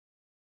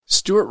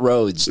Stewart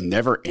Rhodes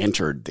never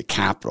entered the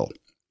Capitol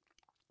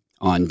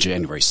on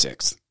January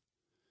 6th.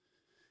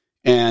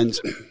 And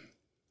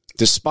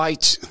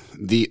despite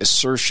the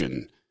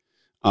assertion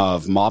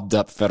of mobbed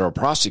up federal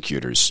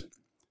prosecutors,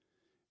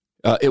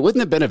 it wouldn't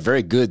have been a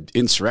very good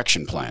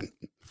insurrection plan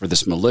for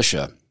this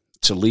militia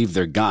to leave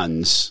their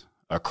guns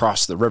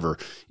across the river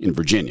in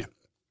Virginia.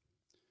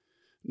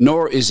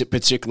 Nor is it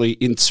particularly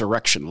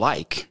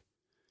insurrection-like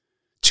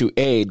to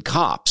aid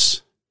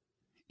cops,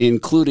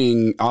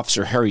 including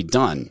Officer Harry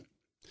Dunn,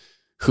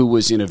 who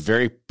was in a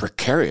very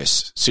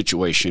precarious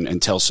situation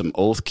until some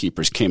Oath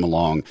Keepers came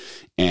along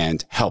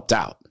and helped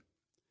out.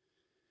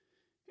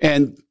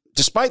 And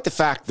despite the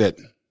fact that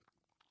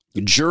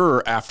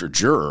juror after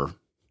juror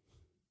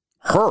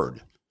heard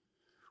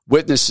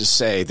witnesses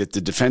say that the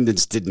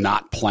defendants did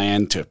not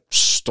plan to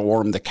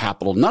storm the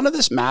Capitol, none of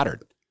this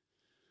mattered.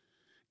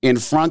 In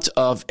front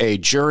of a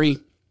jury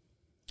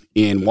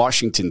in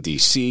Washington,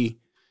 D.C.,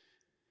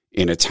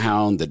 in a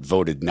town that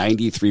voted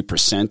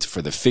 93%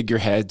 for the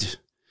figurehead,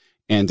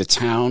 and a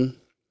town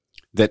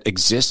that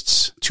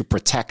exists to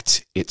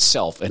protect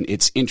itself and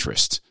its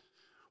interest.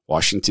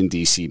 Washington,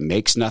 D.C.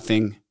 makes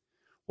nothing.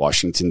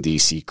 Washington,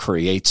 D.C.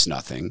 creates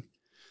nothing.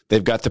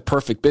 They've got the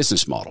perfect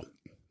business model.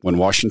 When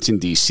Washington,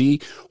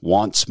 D.C.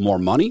 wants more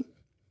money,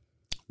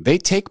 they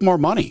take more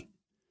money.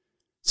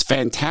 It's a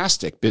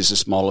fantastic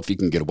business model if you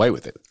can get away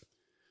with it.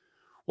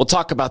 We'll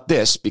talk about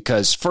this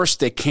because first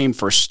they came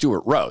for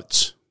Stewart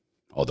Rhodes,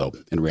 although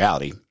in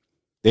reality,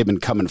 they've been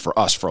coming for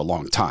us for a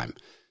long time.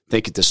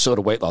 Thank you to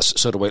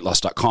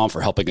sodaweightloss.com for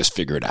helping us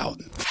figure it out.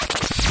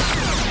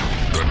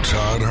 The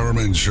Todd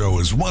Herman Show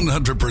is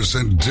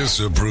 100%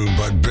 disapproved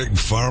by big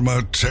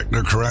pharma,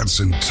 technocrats,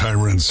 and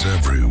tyrants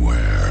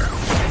everywhere.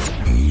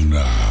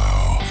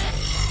 Now,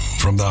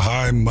 from the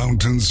high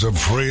mountains of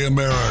free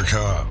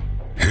America,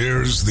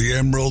 here's the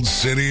Emerald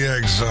City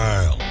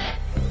exile,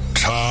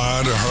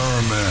 Todd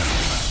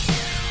Herman.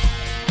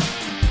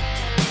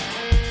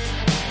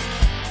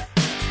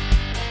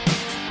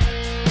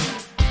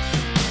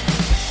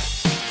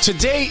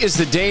 Today is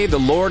the day the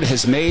Lord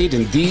has made,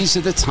 and these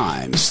are the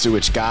times through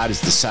which God has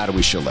decided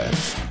we shall live.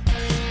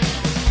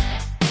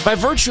 By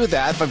virtue of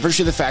that, by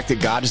virtue of the fact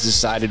that God has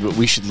decided that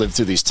we should live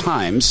through these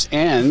times,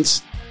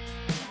 and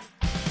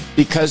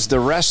because the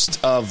rest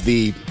of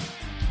the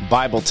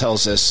Bible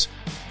tells us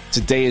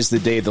today is the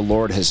day the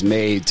Lord has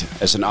made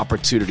as an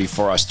opportunity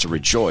for us to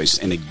rejoice,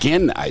 and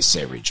again I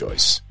say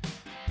rejoice,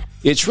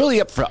 it's really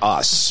up for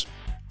us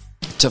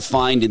to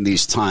find in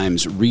these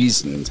times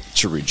reason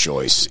to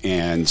rejoice.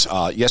 And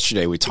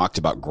yesterday we talked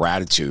about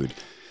gratitude.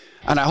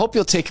 And I hope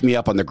you'll take me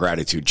up on the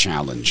gratitude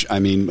challenge. I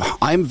mean,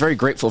 I'm very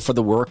grateful for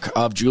the work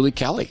of Julie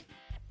Kelly,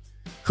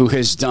 who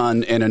has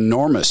done an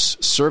enormous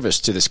service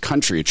to this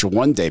country. It shall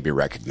one day be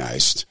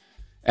recognized,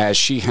 as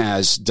she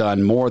has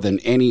done more than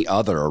any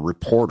other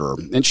reporter.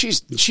 And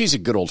she's a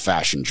good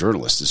old-fashioned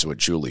journalist is what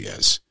Julie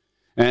is.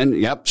 And,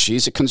 yep,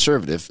 she's a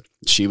conservative.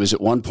 She was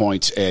at one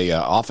point a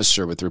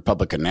officer with the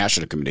Republican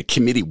National Committee,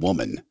 committee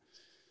woman,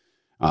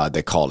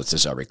 they called it,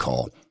 as I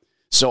recall.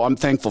 So I'm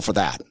thankful for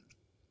that.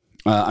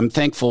 I'm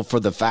thankful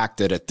for the fact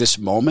that at this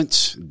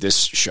moment,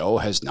 this show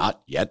has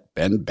not yet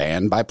been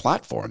banned by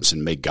platforms,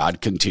 and may God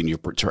continue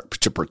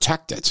to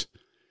protect it.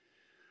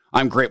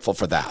 I'm grateful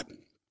for that.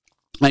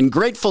 I'm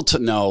grateful to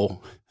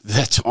know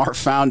that our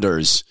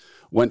founders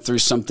went through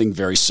something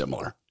very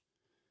similar,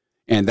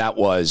 and that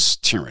was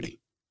tyranny.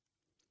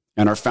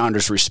 And our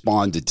founders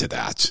responded to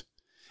that.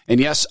 And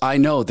yes, I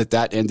know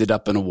that ended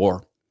up in a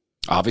war.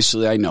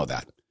 Obviously, I know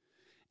that.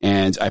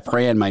 And I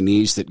pray on my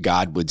knees that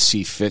God would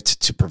see fit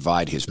to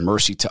provide his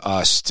mercy to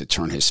us, to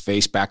turn his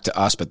face back to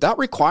us. But that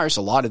requires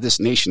a lot of this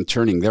nation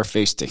turning their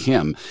face to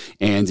him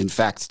and, in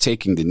fact,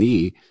 taking the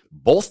knee,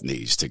 both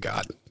knees to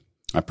God.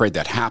 I pray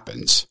that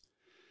happens.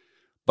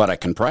 But I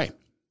can pray.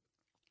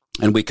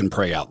 And we can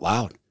pray out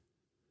loud.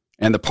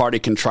 And the party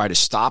can try to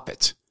stop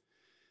it.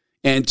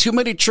 And too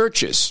many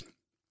churches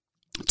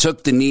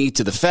took the knee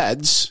to the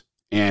feds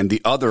and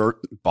the other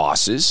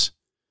bosses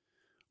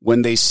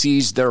when they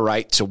seized their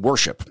right to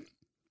worship,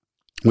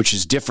 which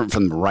is different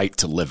from the right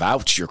to live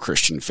out your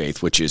Christian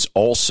faith, which is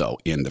also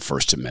in the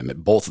First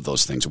Amendment. Both of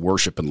those things,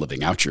 worship and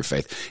living out your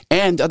faith.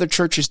 And other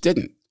churches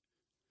didn't.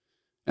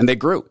 And they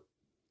grew.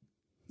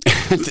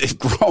 And they've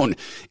grown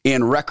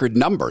in record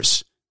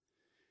numbers.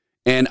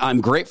 And I'm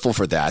grateful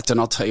for that, and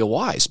I'll tell you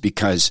why. It's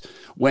because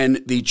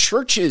when the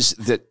churches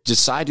that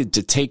decided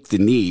to take the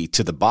knee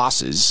to the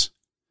bosses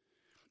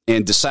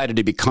and decided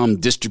to become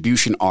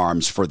distribution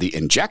arms for the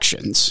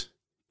injections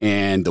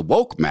and the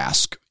woke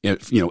mask,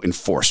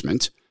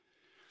 enforcement,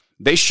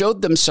 they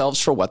showed themselves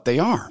for what they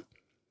are.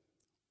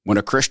 When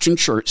a Christian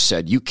church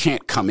said, you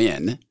can't come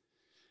in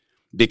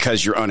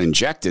because you're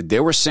uninjected, they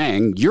were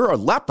saying, you're a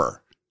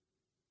leper.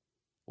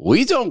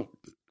 We don't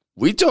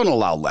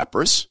allow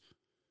lepers.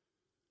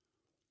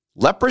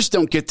 Lepers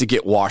don't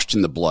get washed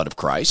in the blood of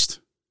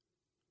Christ,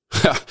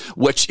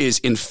 which is,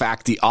 in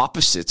fact, the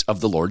opposite of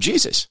the Lord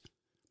Jesus.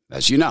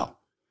 As you know,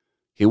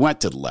 he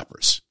went to the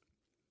lepers.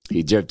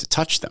 He dared to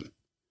touch them.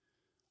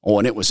 Oh,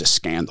 and it was a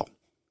scandal.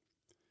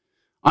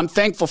 I'm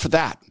thankful for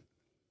that.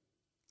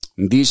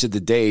 And these are the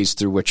days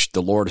through which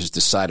the Lord has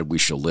decided we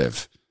shall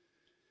live.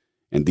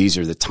 And these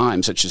are the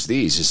times such as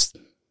these, is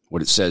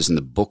what it says in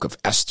the book of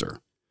Esther.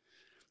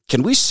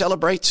 Can we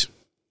celebrate?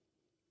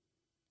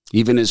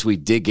 Even as we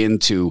dig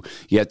into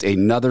yet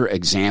another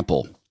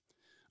example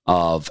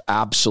of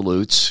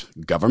absolute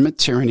government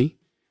tyranny.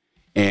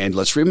 And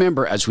let's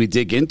remember, as we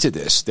dig into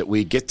this, that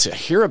we get to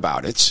hear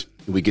about it,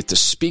 we get to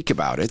speak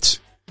about it,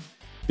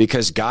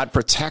 because God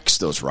protects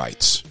those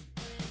rights.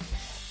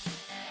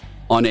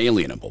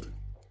 Unalienable.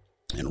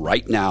 And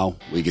right now,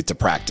 we get to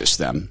practice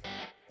them.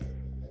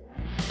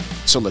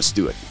 So let's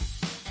do it.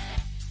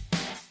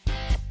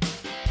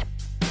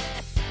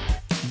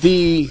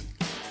 The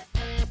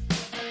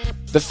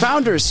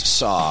founders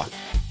saw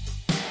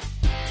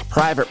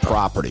private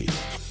property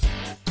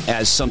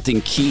as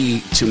something key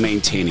to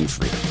maintaining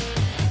freedom.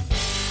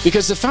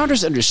 Because the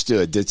founders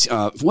understood that,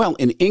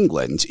 in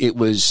England, it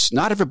was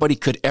not everybody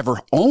could ever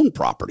own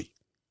property.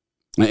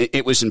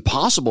 It was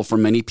impossible for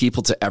many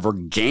people to ever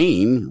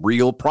gain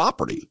real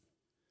property.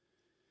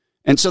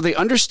 And so they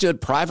understood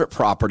private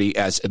property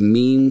as a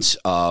means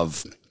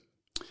of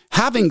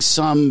having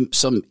some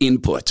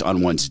input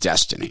on one's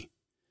destiny.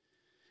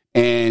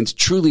 And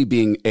truly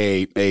being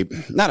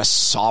not a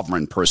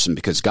sovereign person,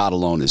 because God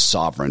alone is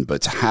sovereign,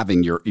 but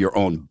having your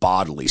own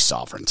bodily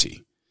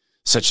sovereignty,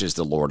 such as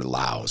the Lord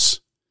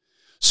allows.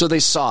 So they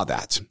saw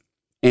that.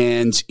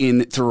 And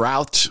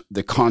throughout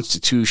the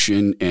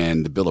Constitution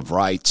and the Bill of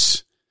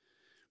Rights,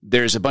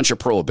 there's a bunch of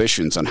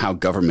prohibitions on how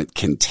government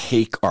can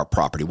take our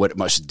property, what it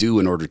must do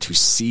in order to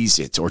seize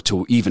it or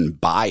to even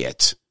buy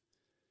it.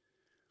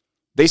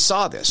 They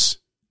saw this.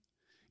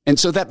 And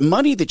so that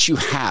money that you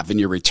have in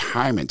your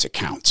retirement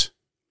account,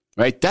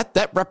 right,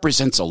 that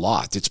represents a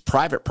lot. It's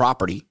private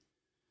property.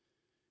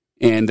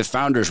 And the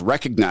founders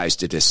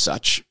recognized it as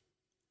such.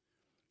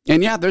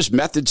 And yeah, there's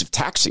methods of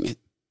taxing it.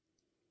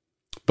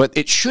 But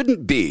it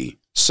shouldn't be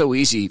so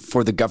easy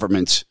for the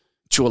government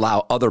to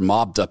allow other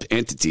mobbed up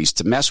entities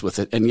to mess with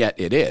it, and yet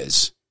it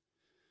is.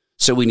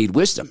 So we need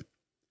wisdom.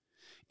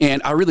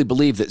 And I really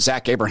believe that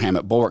Zach Abraham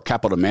at Bulwark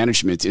Capital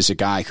Management is a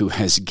guy who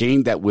has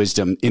gained that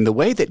wisdom in the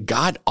way that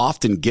God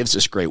often gives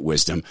us great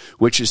wisdom,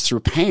 which is through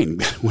pain.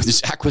 When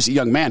Zach was a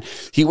young man,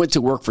 he went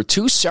to work for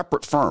two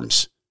separate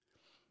firms,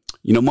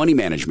 money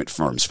management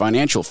firms,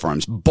 financial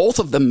firms. Both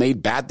of them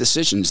made bad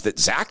decisions that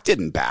Zach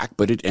didn't back,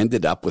 but it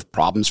ended up with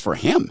problems for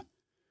him.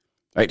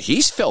 Right?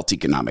 He's felt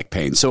economic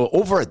pain. So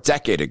over a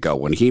decade ago,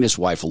 when he and his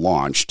wife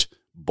launched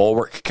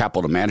Bulwark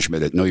Capital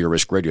Management at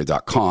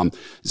knowyourriskradio.com,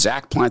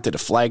 Zach planted a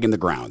flag in the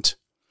ground.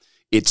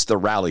 It's the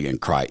rallying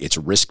cry. It's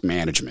risk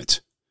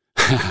management.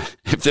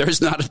 If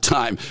there's not a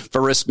time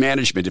for risk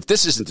management, if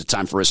this isn't the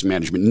time for risk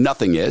management,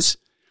 nothing is.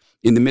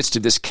 In the midst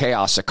of this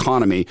chaos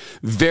economy,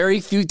 very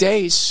few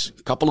days,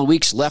 a couple of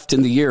weeks left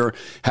in the year.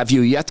 Have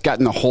you yet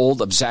gotten a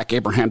hold of Zach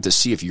Abraham to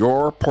see if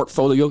your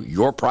portfolio,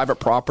 your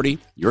private property,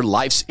 your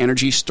life's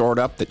energy stored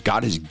up that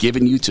God has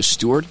given you to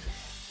steward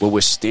will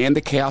withstand the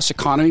chaos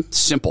economy?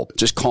 Simple.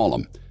 Just call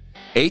them.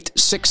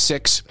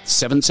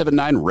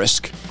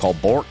 866-779-RISK. Call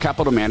Bulwark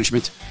Capital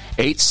Management,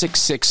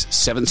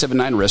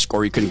 866-779-RISK,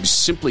 or you can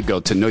simply go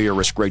to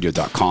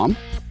knowyourriskradio.com.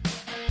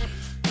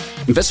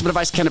 Investment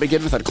advice cannot be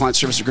given without a client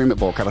service agreement.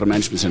 Bulwark Capital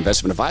Management is an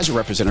investment advisor,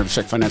 representative of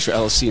Sec Financial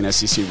LLC, and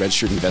SEC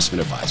registered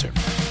investment advisor.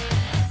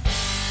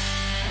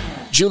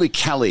 Julie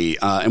Kelly,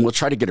 and we'll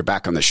try to get her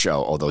back on the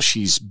show, although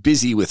she's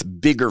busy with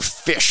bigger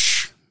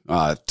fish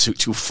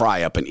to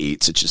fry up and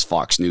eat, such as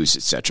Fox News,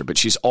 etc. But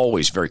she's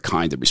always very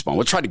kind to respond.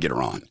 We'll try to get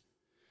her on.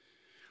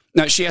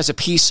 Now, she has a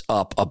piece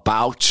up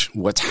about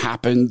what's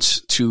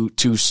happened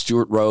to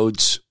Stewart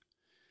Rhodes.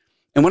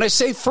 And when I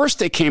say first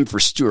they came for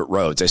Stewart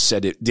Rhodes, I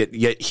said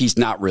yet he's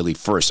not really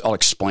first. I'll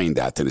explain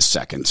that in a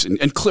second.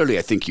 And clearly,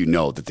 I think you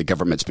know that the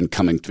government's been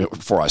coming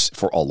for us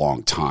for a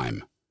long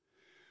time.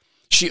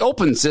 She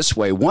opens this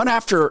way. 1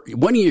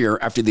 year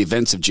after the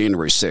events of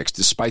January 6th,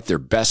 despite their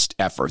best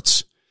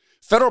efforts,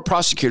 federal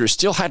prosecutors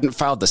still hadn't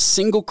filed a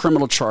single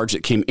criminal charge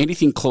that came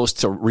anything close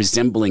to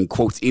resembling,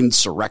 quote,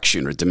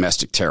 insurrection or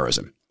domestic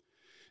terrorism.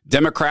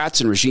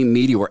 Democrats and regime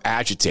media were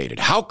agitated.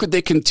 How could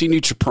they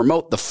continue to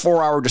promote the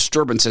 4-hour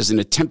disturbance as an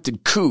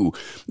attempted coup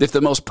if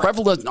the most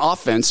prevalent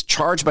offense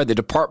charged by the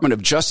Department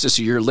of Justice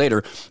a year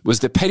later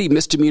was the petty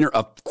misdemeanor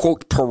of,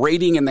 quote,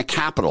 parading in the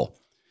Capitol?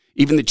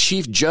 Even the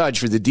chief judge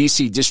for the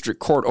D.C. District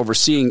Court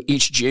overseeing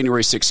each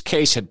January 6th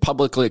case had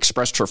publicly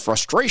expressed her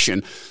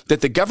frustration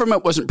that the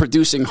government wasn't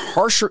producing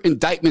harsher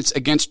indictments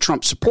against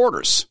Trump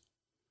supporters.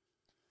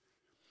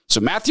 So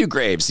Matthew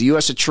Graves, the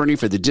U.S. Attorney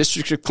for the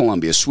District of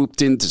Columbia,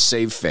 swooped in to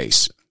save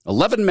face.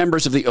 11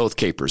 members of the Oath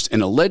Keepers,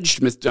 an alleged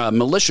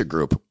militia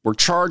group, were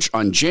charged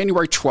on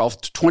January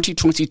 12,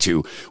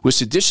 2022 with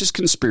seditious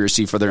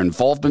conspiracy for their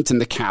involvement in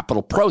the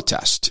Capitol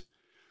protest.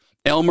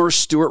 Elmer,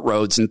 Stewart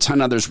Rhodes, and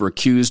 10 others were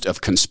accused of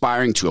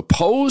conspiring to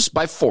oppose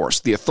by force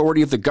the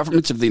authority of the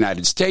government of the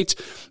United States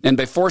and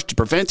by force to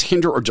prevent,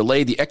 hinder, or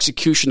delay the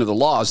execution of the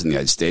laws in the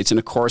United States. And,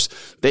 of course,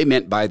 they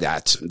meant by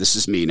that, this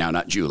is me now,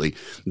 not Julie,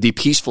 the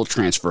peaceful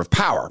transfer of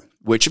power,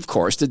 which, of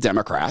course, the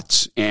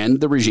Democrats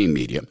and the regime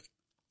media,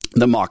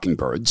 the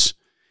Mockingbirds,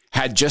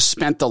 had just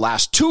spent the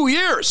last 2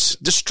 years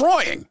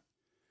destroying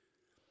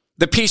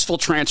the peaceful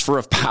transfer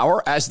of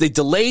power as they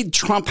delayed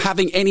Trump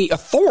having any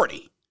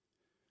authority.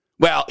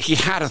 Well, he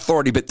had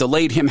authority, but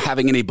delayed him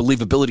having any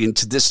believability. And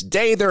to this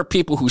day, there are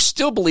people who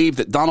still believe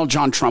that Donald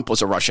John Trump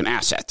was a Russian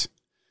asset.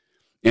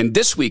 And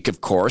this week,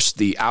 of course,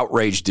 the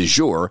outrage du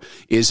jour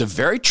is a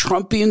very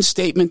Trumpian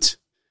statement.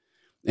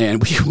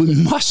 And we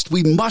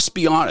must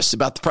be honest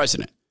about the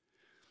president.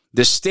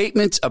 The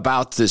statement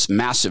about this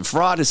massive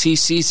fraud as he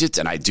sees it,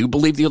 and I do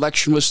believe the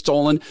election was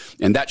stolen,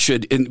 and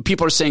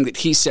people are saying that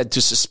he said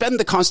to suspend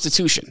the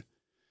Constitution.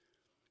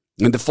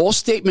 And the full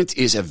statement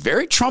is a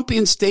very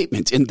Trumpian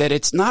statement in that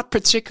it's not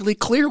particularly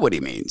clear what he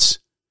means.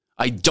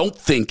 I don't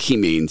think he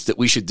means that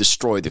we should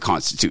destroy the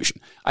Constitution.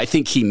 I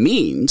think he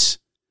means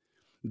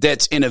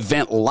that an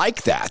event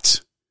like that,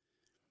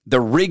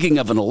 the rigging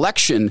of an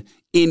election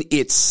in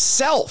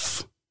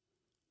itself,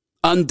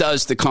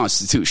 undoes the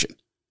Constitution.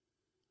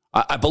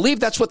 I believe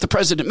that's what the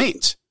president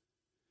means.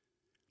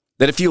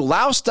 That if you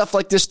allow stuff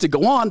like this to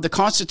go on, the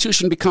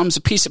Constitution becomes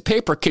a piece of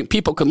paper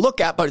people can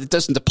look at, but it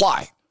doesn't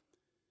apply.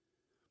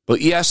 But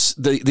yes,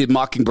 the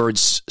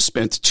Mockingbirds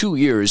spent 2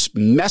 years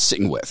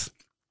messing with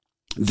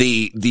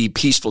the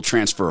peaceful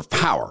transfer of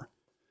power.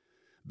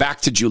 Back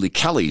to Julie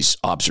Kelly's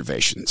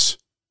observations.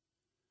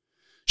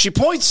 She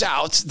points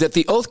out that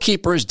the Oath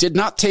Keepers did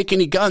not take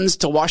any guns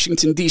to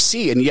Washington,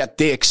 D.C., and yet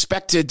they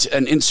expected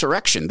an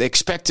insurrection. They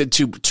expected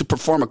to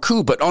perform a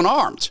coup, but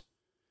unarmed.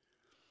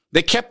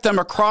 They kept them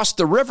across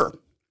the river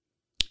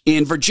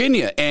in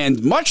Virginia,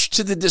 and much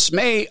to the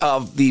dismay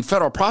of the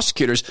federal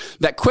prosecutors,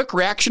 that quick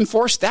reaction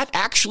force, that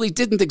actually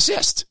didn't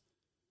exist.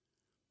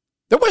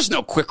 There was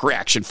no quick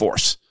reaction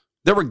force.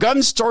 There were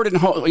guns stored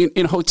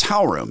in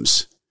hotel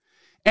rooms.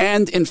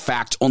 And in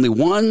fact, only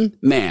one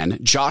man,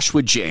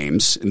 Joshua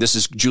James, and this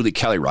is Julie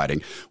Kelly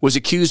writing, was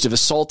accused of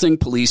assaulting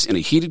police in a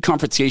heated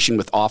confrontation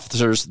with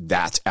officers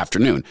that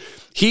afternoon.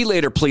 He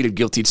later pleaded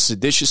guilty to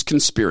seditious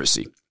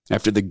conspiracy.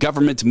 After the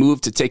government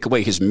moved to take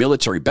away his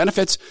military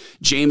benefits,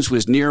 James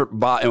was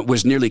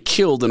nearly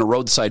killed in a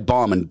roadside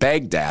bomb in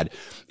Baghdad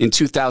in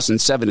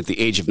 2007 at the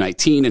age of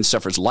 19 and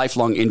suffers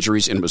lifelong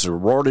injuries and was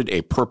awarded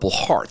a Purple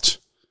Heart.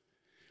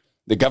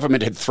 The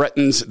government had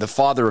threatened the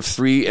father of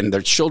three and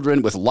their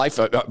children with life.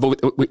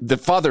 The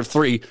father of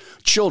three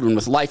children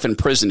with life in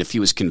prison if he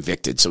was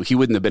convicted, so he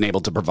wouldn't have been able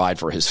to provide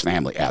for his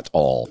family at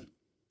all.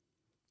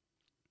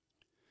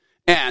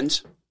 And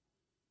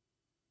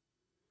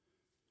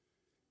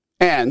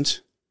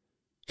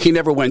he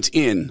never went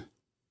in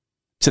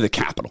to the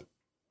Capitol.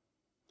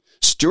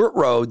 Stewart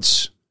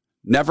Rhodes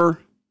never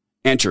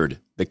entered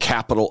the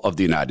Capitol of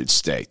the United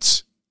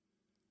States.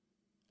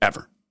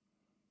 Ever.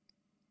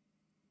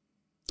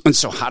 And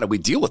so how do we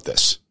deal with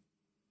this?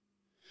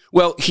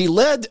 Well, he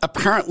led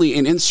apparently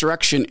an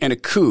insurrection and a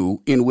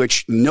coup in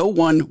which no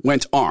one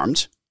went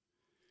armed,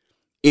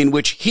 in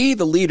which he,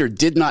 the leader,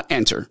 did not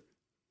enter,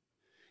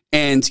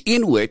 and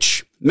in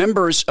which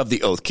members of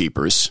the Oath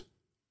Keepers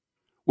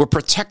were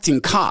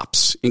protecting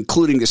cops,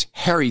 including this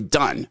Harry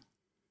Dunn.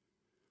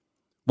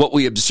 What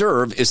we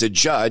observe is a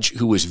judge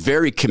who was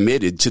very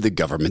committed to the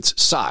government's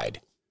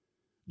side.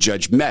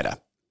 Judge Mehta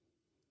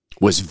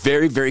was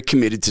very, very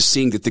committed to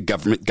seeing that the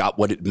government got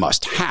what it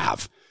must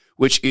have,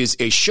 which is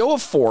a show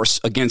of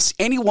force against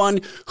anyone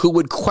who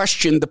would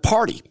question the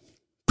party,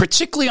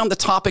 particularly on the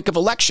topic of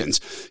elections.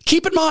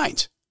 Keep in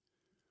mind,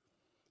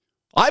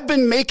 I've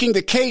been making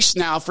the case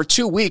now for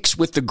 2 weeks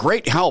with the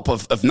great help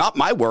of not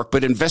my work,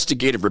 but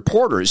investigative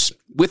reporters,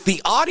 with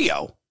the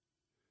audio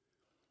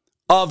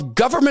of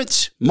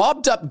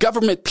mobbed up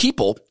government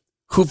people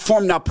who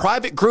form now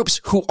private groups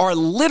who are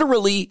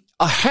literally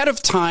ahead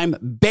of time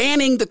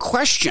banning the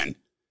question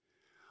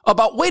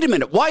about, wait a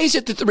minute, why is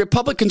it that the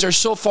Republicans are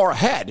so far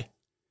ahead?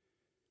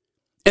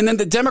 And then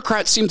the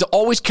Democrats seem to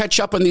always catch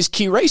up on these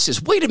key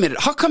races. Wait a minute,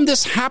 how come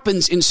this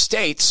happens in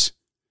states?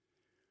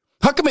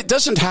 How come it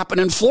doesn't happen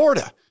in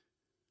Florida,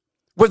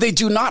 where they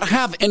do not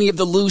have any of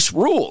the loose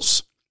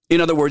rules?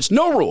 In other words,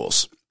 no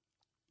rules.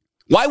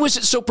 Why was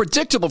it so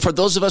predictable for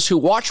those of us who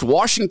watched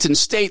Washington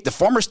State, the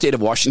former state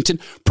of Washington,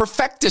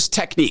 perfect this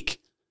technique?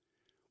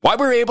 Why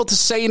were we able to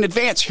say in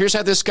advance, here's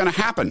how this is going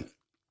to happen?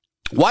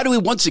 Why do we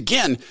once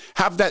again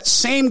have that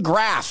same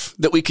graph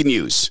that we can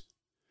use?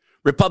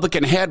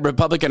 Republican ahead,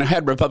 Republican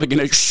ahead, Republican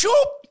ahead. Shoop!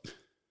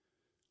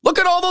 Look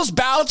at all those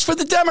ballots for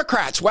the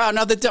Democrats. Wow,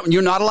 now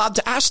you're not allowed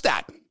to ask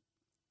that.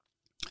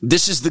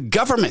 This is the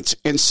government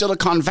in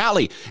Silicon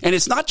Valley, and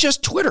it's not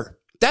just Twitter.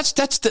 That's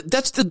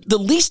the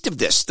least of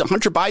this, the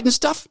Hunter Biden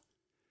stuff.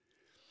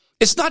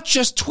 It's not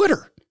just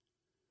Twitter.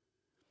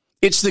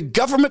 It's the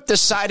government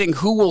deciding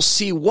who will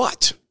see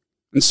what.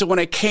 And so when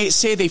I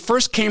say they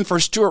first came for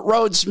Stewart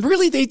Rhodes,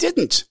 really they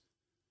didn't.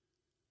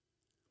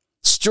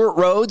 Stewart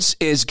Rhodes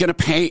is going to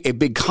pay a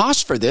big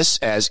cost for this,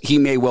 as he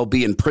may well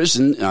be in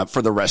prison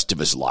for the rest of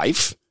his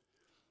life,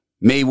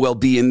 may well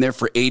be in there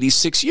for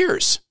 86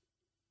 years.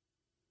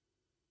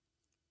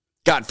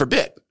 God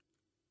forbid.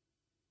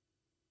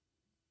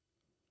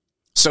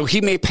 So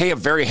he may pay a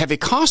very heavy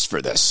cost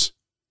for this.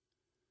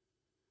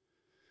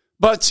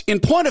 But in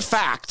point of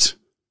fact,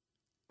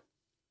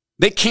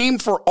 They came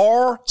for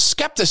our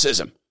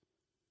skepticism.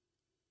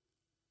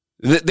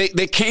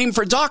 They came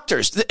for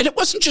doctors. And it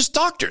wasn't just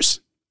doctors.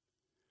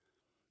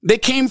 They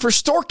came for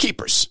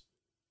storekeepers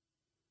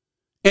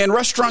and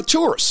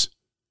restaurateurs.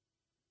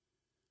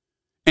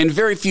 And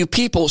very few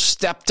people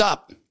stepped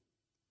up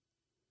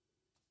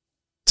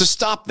to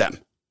stop them.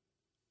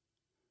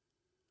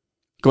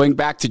 Going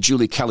back to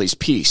Julie Kelly's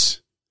piece,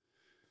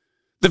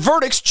 the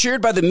verdicts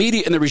cheered by the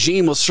media and the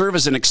regime will serve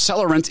as an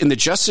accelerant in the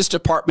Justice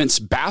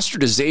Department's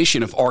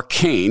bastardization of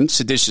arcane,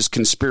 seditious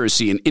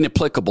conspiracy, and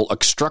inapplicable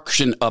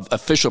obstruction of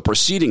official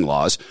proceeding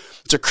laws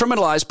to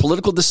criminalize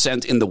political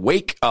dissent in the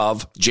wake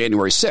of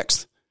January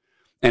 6th.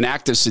 An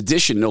act of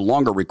sedition no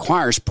longer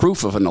requires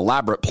proof of an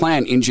elaborate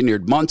plan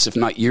engineered months, if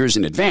not years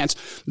in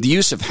advance, the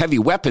use of heavy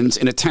weapons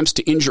in attempts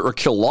to injure or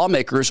kill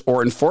lawmakers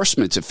or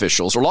enforcement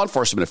officials or law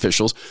enforcement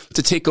officials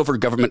to take over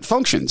government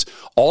functions.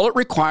 All it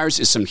requires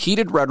is some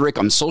heated rhetoric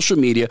on social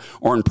media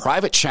or in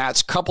private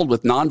chats coupled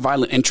with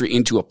nonviolent entry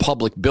into a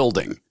public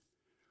building.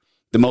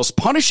 The most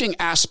punishing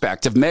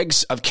aspect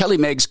of Kelly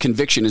Meg's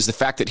conviction is the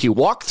fact that he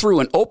walked through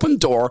an open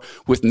door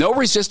with no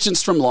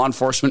resistance from law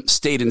enforcement,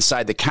 stayed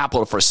inside the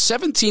Capitol for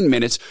 17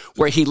 minutes,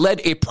 where he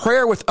led a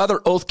prayer with other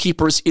Oath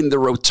Keepers in the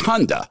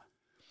rotunda.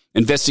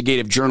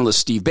 Investigative journalist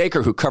Steve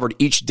Baker, who covered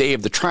each day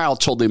of the trial,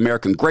 told the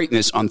American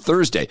Greatness on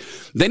Thursday.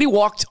 Then he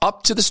walked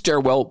up to the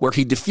stairwell where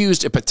he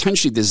diffused a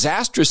potentially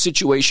disastrous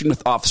situation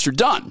with Officer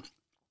Dunn.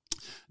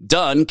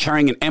 Dunn,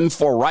 carrying an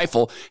M4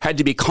 rifle, had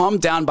to be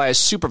calmed down by a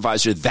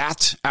supervisor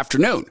that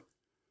afternoon.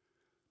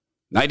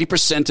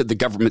 90% of the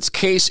government's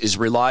case is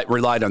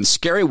relied on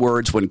scary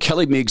words when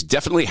Kelly Meigs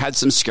definitely had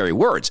some scary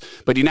words,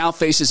 but he now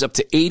faces up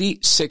to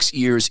 86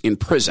 years in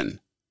prison.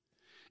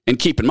 And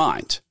keep in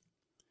mind,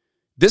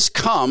 this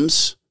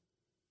comes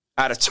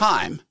at a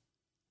time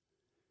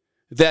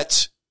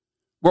that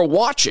we're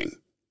watching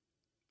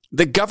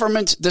the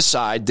government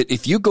decide that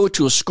if you go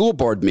to a school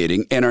board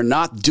meeting and are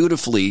not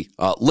dutifully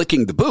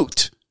licking the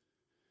boot,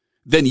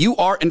 then you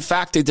are, in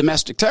fact, a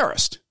domestic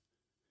terrorist.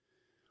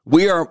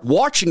 We are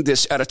watching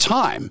this at a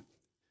time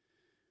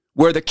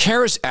where the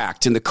CARES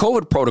Act and the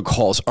COVID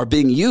protocols are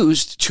being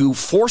used to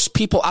force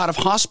people out of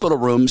hospital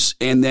rooms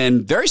and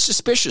then very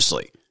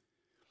suspiciously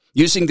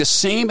using the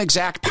same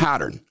exact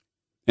pattern.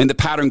 And the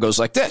pattern goes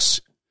like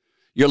this.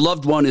 Your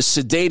loved one is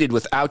sedated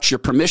without your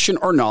permission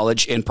or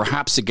knowledge and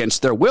perhaps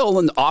against their will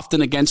and often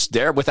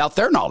without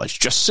their knowledge,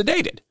 just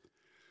sedated.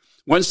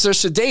 Once they're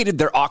sedated,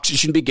 their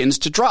oxygen begins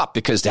to drop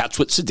because that's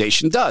what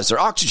sedation does, their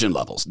oxygen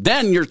levels.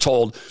 Then you're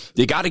told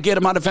you got to get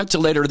them on a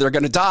ventilator, they're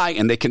going to die,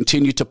 and they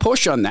continue to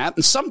push on that.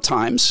 And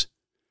sometimes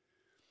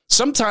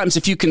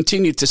if you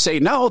continue to say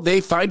no,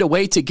 they find a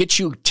way to get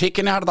you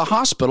taken out of the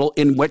hospital,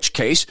 in which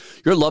case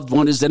your loved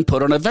one is then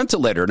put on a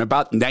ventilator. And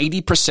about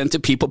 90%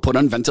 of people put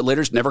on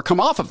ventilators never come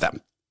off of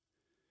them.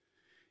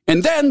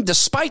 And then,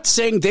 despite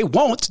saying they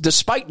won't,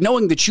 despite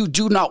knowing that you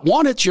do not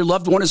want it, your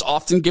loved one is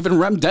often given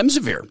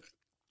remdesivir.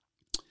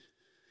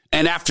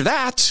 And after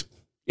that,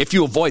 if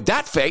you avoid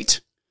that fate,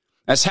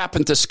 as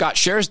happened to Scott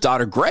Scher's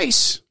daughter,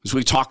 Grace, as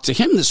we talked to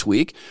him this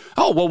week,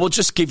 we'll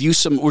just give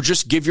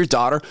your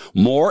daughter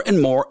more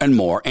and more and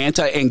more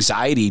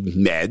anti-anxiety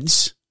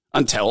meds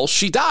until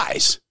she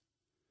dies.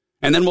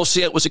 And then we'll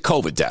see it was a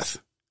COVID death.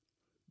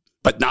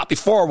 But not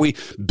before we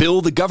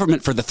bill the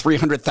government for the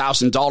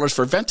 $300,000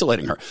 for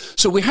ventilating her.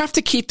 So we have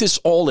to keep this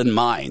all in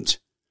mind.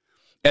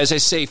 As I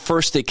say,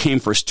 first they came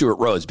for Stewart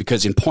Rhodes,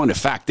 because in point of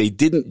fact, they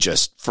didn't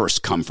just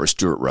first come for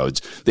Stewart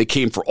Rhodes. They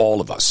came for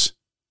all of us.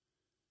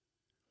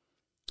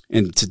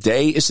 And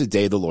today is the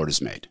day the Lord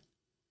has made.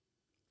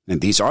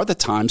 And these are the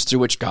times through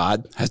which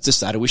God has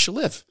decided we shall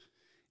live.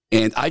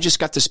 And I just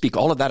got to speak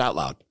all of that out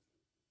loud.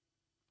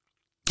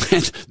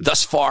 And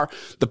thus far,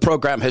 the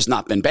program has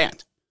not been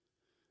banned.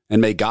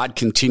 And may God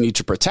continue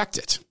to protect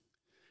it.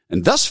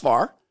 And thus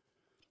far,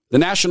 the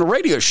national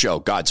radio show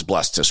God's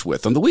blessed us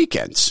with on the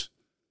weekends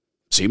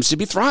seems to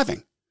be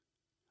thriving.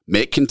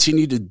 May it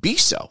continue to be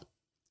so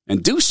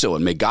and do so,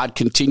 and may God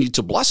continue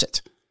to bless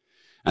it.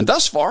 And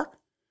thus far,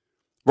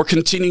 we're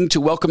continuing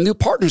to welcome new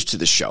partners to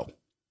the show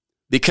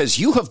because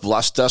you have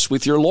blessed us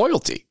with your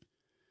loyalty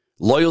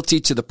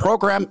to the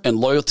program and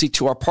loyalty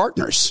to our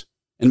partners,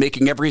 and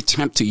making every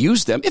attempt to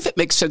use them if it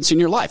makes sense in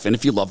your life. And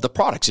if you love the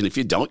products, and if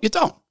you don't, you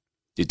don't.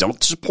 You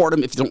don't support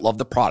them if you don't love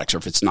the products or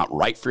if it's not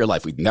right for your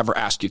life. We'd never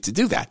ask you to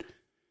do that.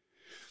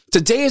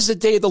 Today is the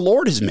day the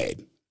Lord has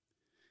made.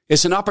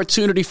 It's an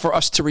opportunity for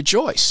us to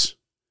rejoice.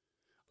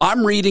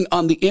 I'm reading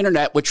on the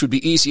internet, which would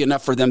be easy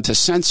enough for them to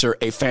censor,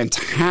 a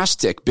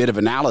fantastic bit of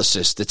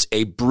analysis that's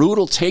a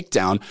brutal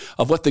takedown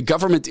of what the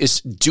government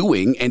is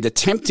doing and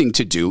attempting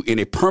to do in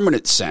a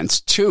permanent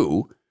sense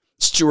to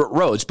Stewart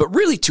Rhodes, but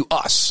really to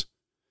us.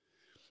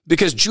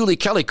 Because Julie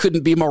Kelly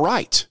couldn't be more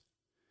right.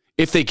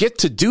 If they get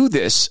to do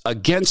this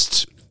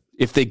against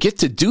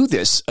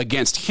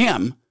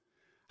him,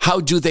 how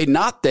do they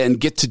not then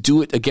get to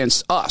do it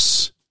against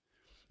us?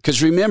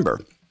 Because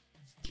remember,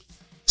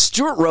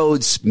 Stewart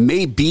Rhodes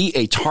may be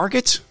a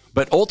target,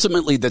 but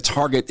ultimately the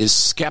target is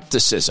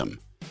skepticism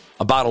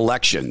about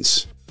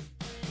elections.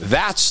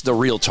 That's the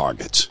real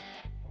target.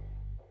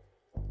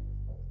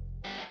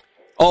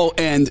 Oh,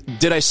 and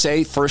did I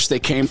say first they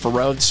came for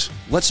Rhodes?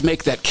 Let's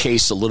make that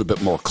case a little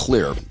bit more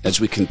clear as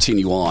we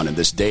continue on in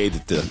this day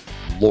that the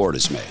Lord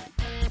has made.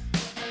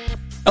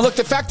 And look,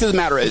 the fact of the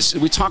matter is,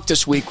 we talked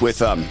this week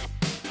with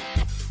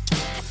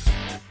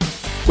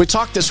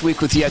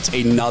yet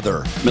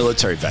another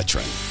military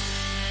veteran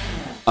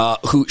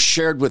who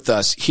shared with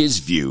us his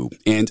view,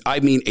 and I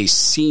mean a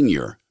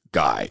senior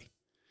guy,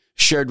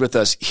 shared with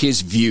us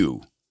his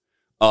view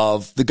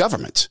of the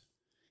government.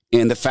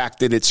 And the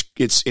fact that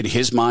it's in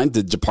his mind,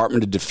 the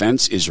Department of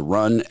Defense is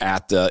run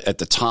at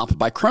the top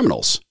by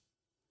criminals.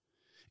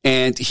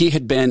 And he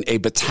had been a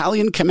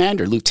battalion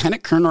commander,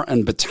 lieutenant colonel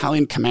and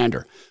battalion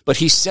commander. But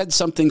he said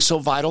something so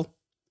vital.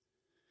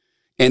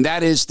 And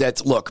that is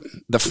that, look,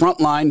 the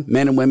frontline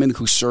men and women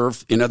who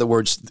serve, in other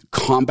words,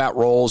 combat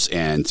roles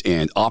and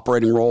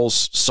operating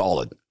roles,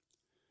 solid.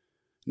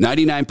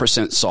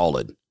 99%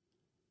 solid.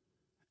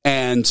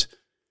 And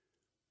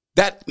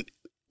that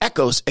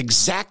echoes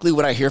exactly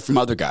what I hear from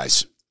other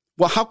guys.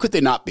 Well, how could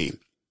they not be?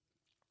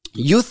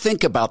 You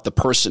think about the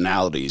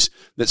personalities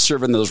that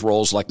serve in those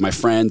roles, like my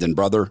friend and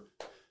brother,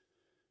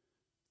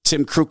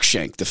 Tim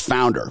Cruikshank, the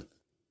founder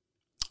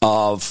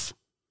of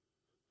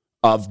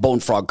Bone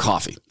Frog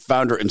Coffee,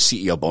 founder and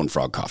CEO of Bone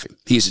Frog Coffee.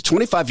 He's a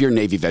 25-year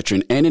Navy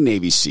veteran and a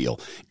Navy SEAL,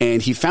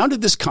 and he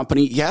founded this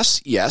company,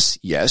 yes,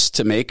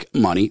 to make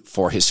money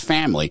for his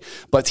family,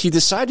 but he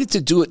decided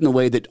to do it in a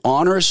way that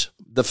honors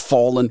the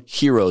fallen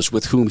heroes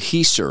with whom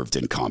he served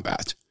in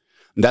combat.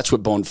 And that's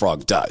what Bone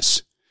Frog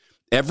does.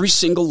 Every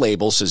single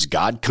label says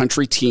God,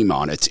 country, team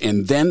on it,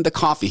 and then the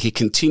coffee, he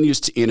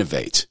continues to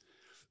innovate.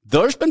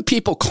 There's been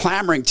people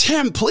clamoring,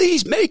 Tim,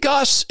 please make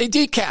us a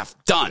decaf.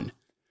 Done.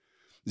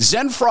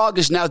 Zen Frog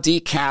is now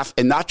decaf,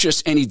 and not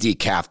just any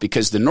decaf,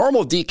 because the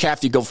normal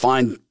decaf you go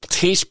find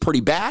tastes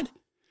pretty bad.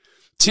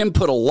 Tim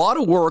put a lot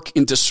of work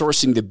into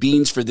sourcing the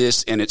beans for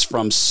this, and it's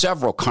from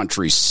several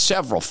countries,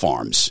 several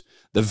farms.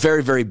 The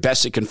very, very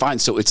best it can find.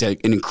 So it's an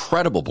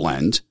incredible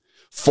blend,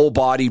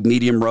 full-bodied,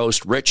 medium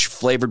roast, rich,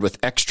 flavored with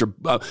extra,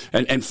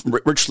 and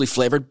richly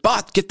flavored.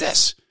 But get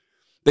this,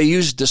 they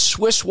used the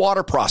Swiss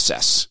water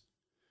process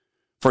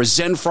for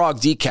Zen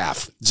Frog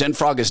decaf. Zen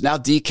Frog is now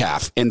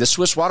decaf, and the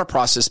Swiss water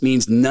process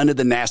means none of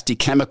the nasty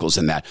chemicals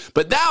in that.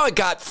 But now I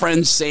got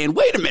friends saying,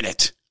 wait a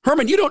minute,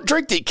 Herman, you don't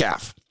drink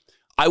decaf.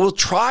 I will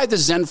try the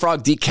Zen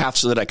Frog decaf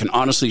so that I can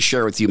honestly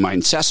share with you my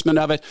assessment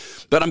of it,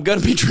 but I'm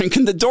going to be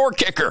drinking the Door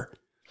Kicker.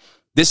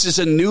 This is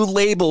a new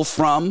label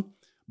from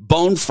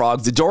Bone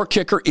Frog. The Door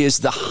Kicker is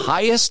the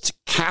highest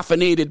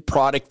caffeinated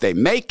product they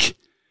make,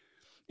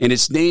 and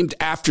it's named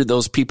after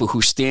those people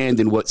who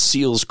stand in what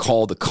SEALs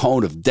call the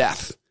cone of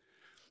death.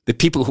 The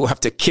people who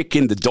have to kick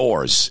in the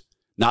doors,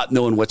 not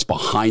knowing what's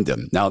behind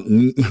them. Now,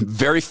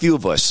 very few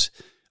of us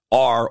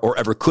are or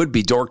ever could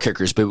be door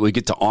kickers, but we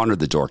get to honor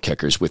the door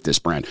kickers with this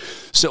brand.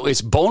 So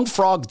it's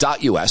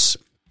bonefrog.us.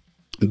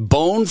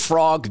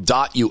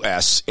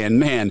 Bonefrog.us. And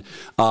man,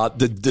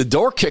 the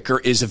Door Kicker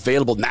is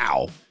available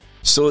now.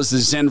 So is the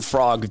Zen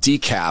Frog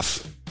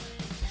decaf.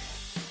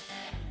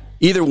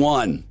 Either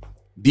one,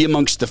 be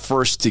amongst the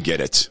first to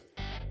get it.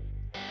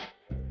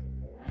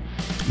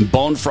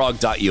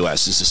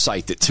 Bonefrog.us is a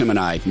site that Tim and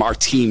our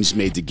teams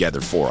made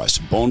together for us.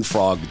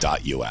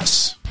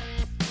 Bonefrog.us.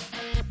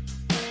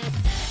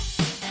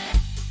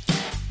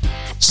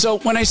 So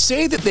when I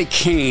say that they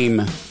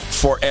came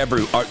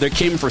they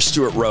came for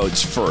Stewart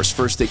Rhodes first.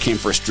 First, they came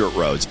for Stewart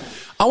Rhodes.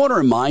 I want to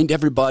remind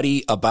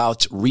everybody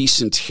about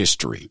recent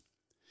history.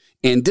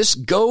 And this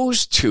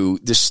goes to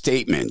the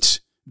statement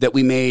that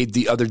we made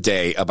the other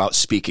day about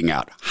speaking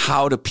out.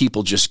 How do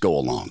people just go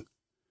along?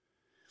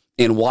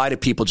 And why do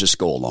people just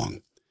go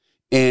along?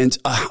 And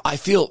I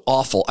feel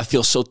awful. I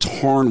feel so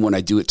torn when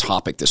I do a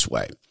topic this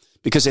way.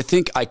 Because I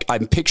think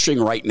I'm picturing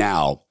right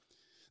now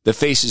the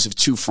faces of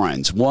two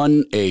friends.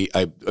 One, a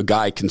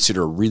guy I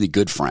consider a really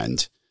good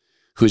friend,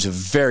 who's a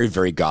very,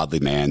 very godly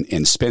man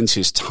and spends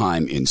his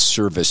time in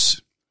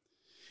service.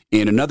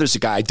 And another's a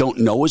guy I don't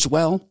know as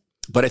well,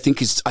 but I think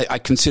I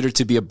consider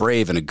to be a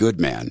brave and a good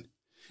man.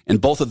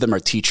 And both of them are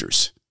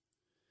teachers.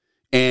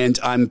 And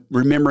I'm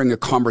remembering a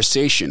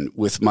conversation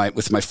with my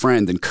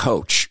friend and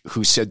coach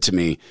who said to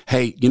me,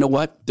 hey, you know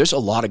what? There's a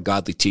lot of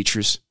godly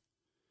teachers.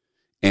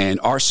 And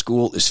our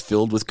school is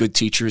filled with good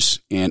teachers.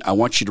 And I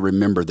want you to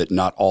remember that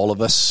not all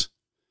of us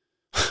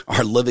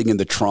are living in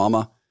the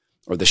trauma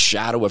or the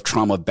shadow of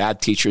trauma of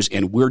bad teachers,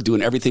 and we're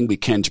doing everything we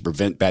can to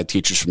prevent bad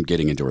teachers from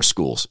getting into our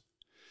schools.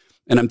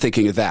 And I'm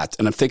thinking of that,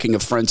 and I'm thinking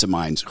of friends of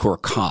mine who are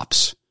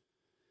cops.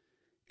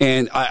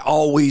 And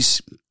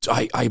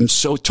I'm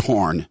so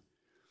torn.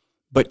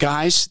 But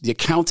guys, the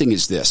accounting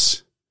is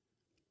this.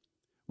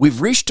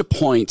 We've reached a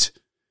point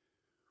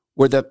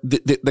where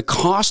the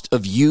cost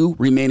of you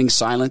remaining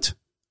silent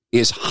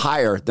is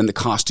higher than the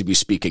cost of you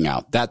speaking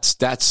out. That's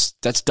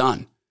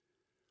done.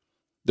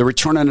 The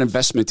return on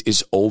investment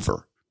is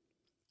over.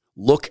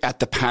 Look at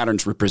the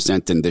patterns we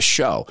present in this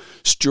show.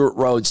 Stewart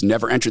Rhodes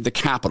never entered the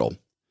Capitol.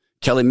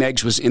 Kelly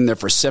Meggs was in there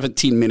for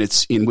 17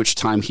 minutes, in which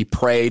time he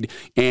prayed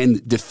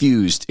and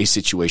diffused a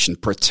situation,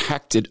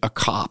 protected a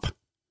cop.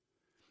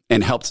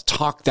 and helped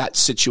talk that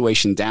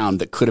situation down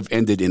that could have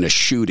ended in a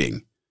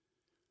shooting.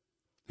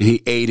 And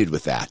he aided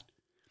with that.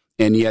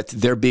 And yet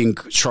they're being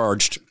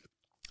charged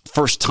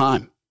first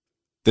time.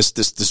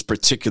 This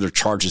particular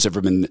charge has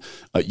ever been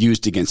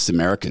used against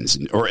Americans,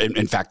 or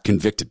in fact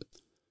convicted.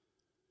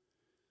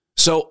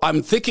 So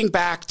I'm thinking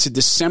back to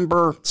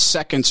December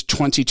 2nd,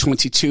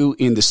 2022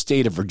 in the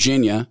state of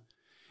Virginia,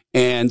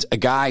 and a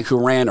guy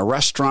who ran a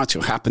restaurant who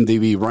happened to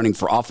be running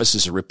for office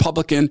as a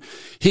Republican,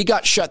 he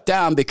got shut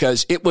down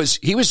because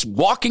he was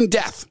walking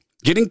death,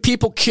 getting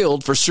people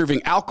killed for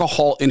serving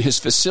alcohol in his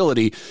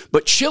facility,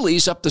 but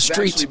Chili's up the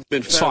street. It's actually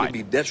been found to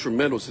be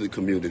detrimental to the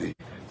community,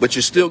 but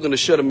you're still going to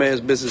shut a man's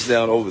business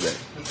down over that.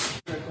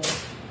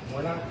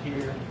 We're not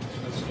here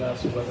to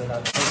discuss whether or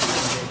not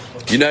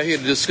you're not here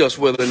to discuss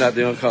whether or not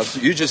they're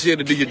unconstitutional. You're just here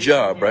to do your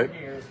job, right?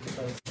 Here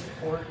because the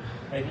court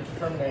made a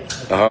determination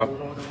that the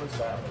court order was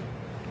valid.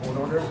 The court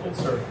order has been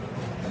served.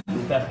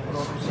 That court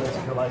order says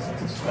that your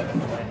license is suspended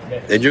for 90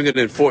 days. And you're going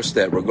to enforce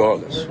that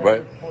regardless,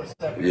 right?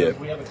 Yeah.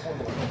 We have a court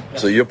order.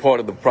 So you're part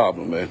of the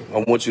problem, man.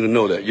 I want you to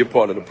know that. You're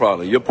part of the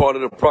problem. You're part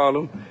of the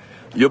problem.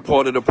 You're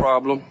part of the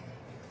problem.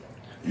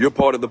 You're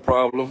part of the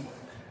problem.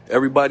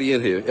 Everybody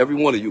in here, every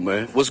one of you,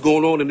 man. What's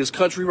going on in this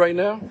country right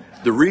now?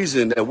 The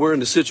reason that we're in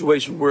the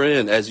situation we're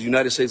in as the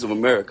United States of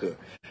America,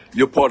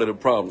 you're part of the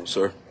problem,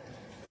 sir.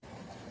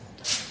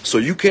 So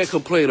you can't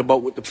complain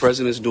about what the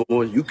president's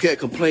doing. You can't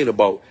complain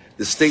about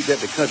the state that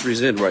the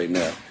country's in right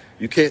now.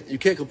 You can't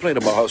complain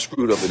about how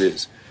screwed up it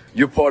is.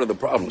 You're part of the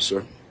problem,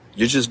 sir.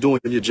 You're just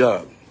doing your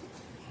job.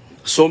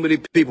 So many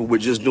people were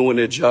just doing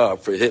their job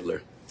for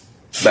Hitler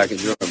back in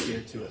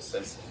Germany.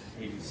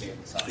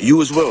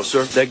 You as well,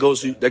 sir. That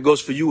goes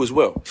for you as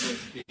well.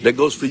 That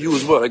goes for you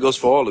as well. That goes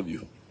for all of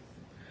you.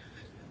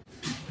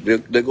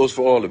 That goes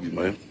for all of you,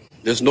 man.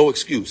 There's no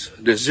excuse.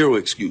 There's zero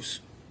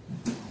excuse.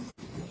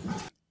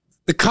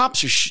 The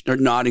cops are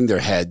nodding their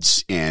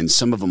heads, and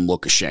some of them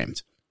look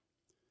ashamed.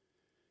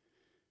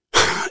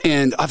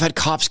 And I've had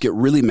cops get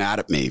really mad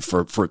at me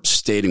for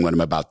stating what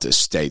I'm about to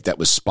state. That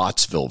was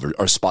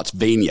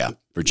Spotsylvania,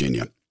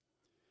 Virginia.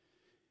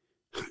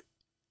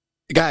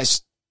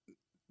 Guys,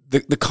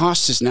 the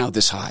cost is now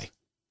this high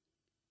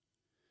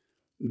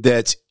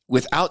that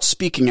without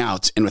speaking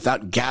out and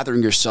without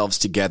gathering yourselves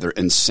together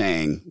and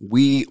saying,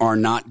 we are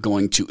not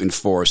going to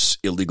enforce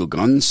illegal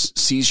guns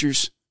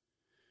seizures,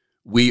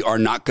 we are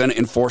not going to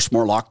enforce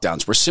more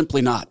lockdowns. We're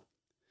simply not.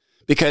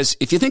 Because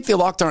if you think the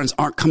lockdowns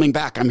aren't coming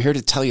back, I'm here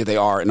to tell you they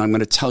are, and I'm going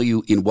to tell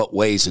you in what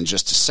ways in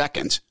just a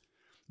second.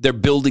 They're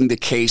building the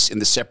case in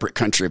the separate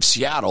country of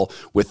Seattle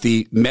with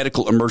the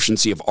medical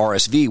emergency of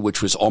RSV,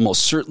 which was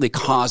almost certainly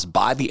caused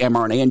by the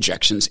mRNA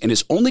injections and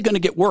is only going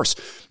to get worse.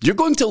 You're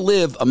going to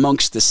live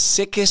amongst the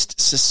sickest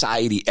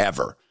society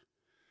ever.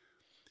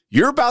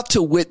 You're about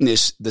to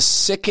witness the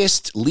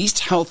sickest, least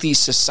healthy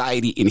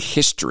society in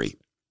history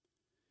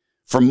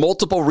for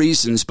multiple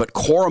reasons, but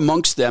core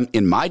amongst them,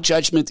 in my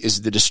judgment,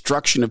 is the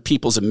destruction of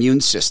people's immune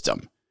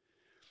system.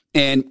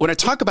 And when I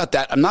talk about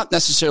that, I'm not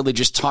necessarily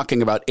just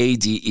talking about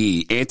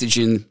ADE,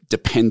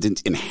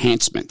 antigen-dependent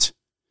enhancement.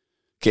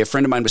 Okay, a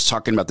friend of mine was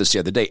talking about this the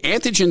other day.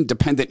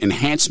 Antigen-dependent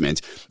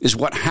enhancement is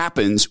what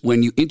happens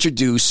when you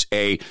introduce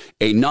a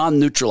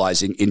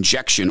non-neutralizing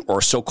injection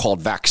or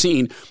so-called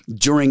vaccine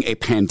during a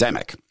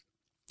pandemic,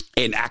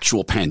 an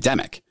actual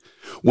pandemic.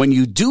 When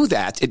you do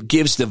that, it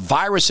gives the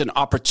virus an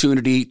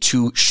opportunity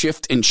to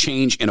shift and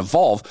change and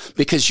evolve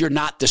because you're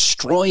not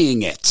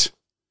destroying it.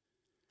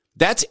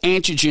 That's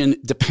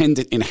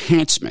antigen-dependent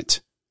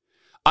enhancement.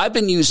 I've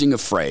been using a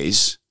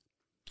phrase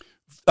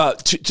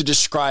to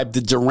describe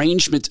the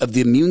derangement of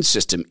the immune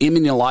system,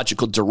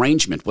 immunological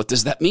derangement. What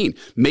does that mean?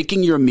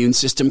 Making your immune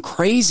system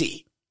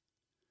crazy.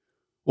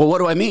 Well, what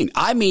do I mean?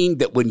 I mean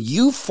that when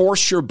you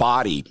force your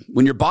body,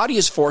 when your body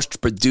is forced to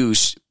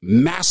produce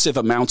massive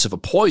amounts of a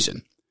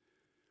poison,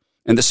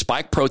 and the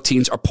spike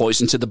proteins are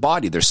poison to the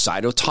body, they're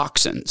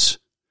cytotoxins.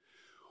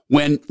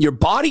 When your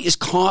body is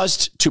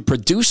caused to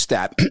produce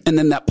that, and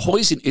then that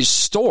poison is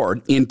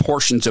stored in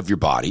portions of your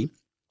body,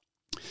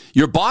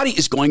 your body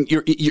is going,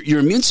 your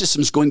immune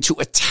system is going to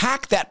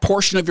attack that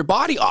portion of your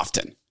body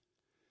often.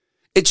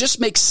 It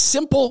just makes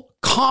simple,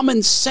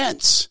 common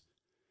sense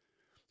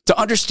to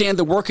understand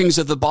the workings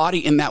of the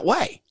body in that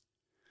way.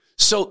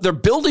 So they're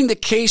building the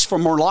case for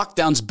more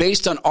lockdowns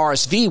based on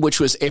RSV,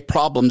 which was a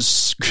problem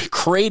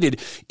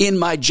created, in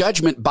my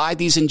judgment, by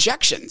these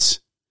injections.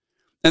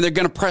 And they're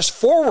going to press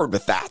forward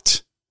with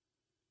that.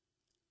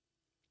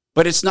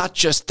 But it's not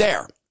just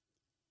there.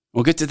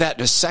 We'll get to that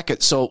in a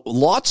second. So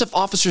lots of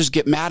officers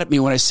get mad at me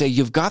when I say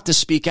you've got to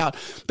speak out.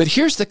 But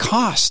here's the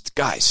cost,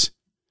 guys.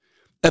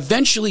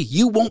 Eventually,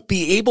 you won't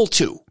be able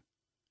to.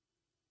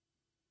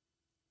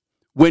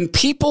 When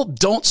people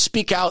don't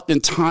speak out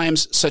in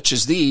times such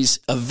as these,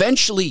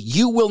 eventually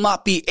you will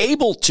not be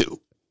able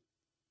to.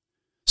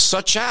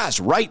 Such as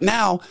right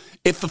now,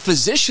 if a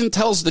physician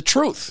tells the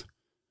truth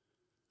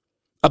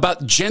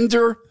about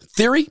gender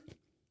theory,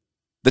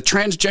 the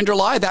transgender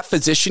lie, that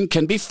physician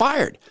can be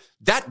fired.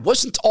 That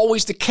wasn't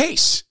always the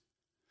case.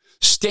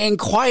 Staying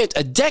quiet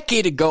a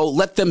decade ago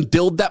let them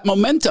build that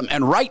momentum.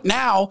 And right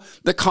now,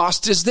 the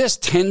cost is this: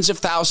 tens of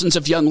thousands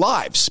of young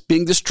lives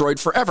being destroyed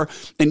forever.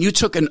 And you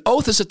took an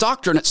oath as a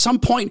doctor, and at some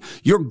point,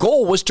 your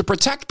goal was to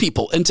protect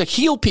people and to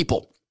heal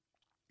people.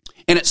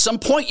 And at some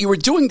point, you were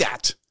doing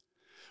that.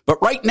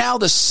 But right now,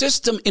 the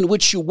system in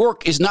which you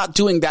work is not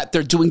doing that.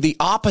 They're doing the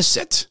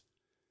opposite.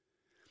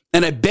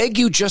 And I beg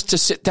you just to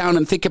sit down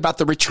and think about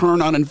the return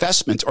on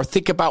investment, or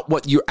think about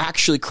what you're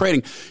actually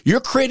creating. You're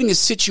creating a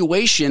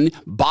situation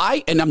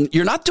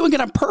you're not doing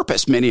it on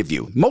purpose, many of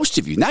you, most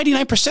of you,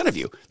 99% of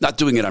you, not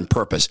doing it on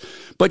purpose.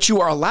 But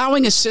you are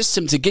allowing a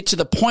system to get to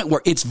the point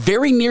where it's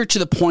very near to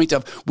the point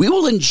of, we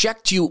will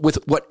inject you with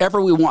whatever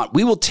we want.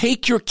 We will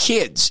take your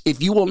kids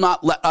if you will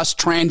not let us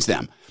trans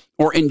them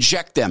or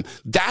inject them.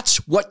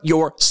 That's what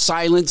your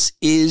silence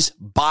is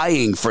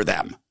buying for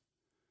them.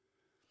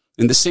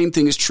 And the same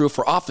thing is true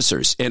for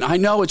officers. And I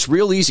know it's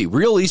real easy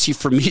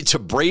for me to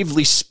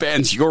bravely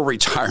spend your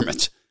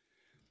retirement.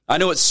 I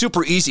know it's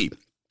super easy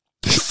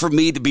for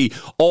me to be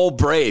all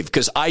brave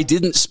because I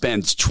didn't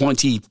spend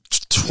 20,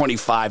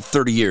 25,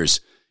 30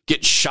 years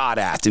getting shot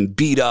at and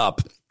beat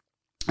up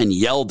and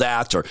yelled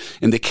at, or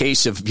in the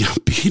case of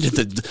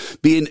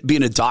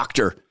being a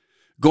doctor,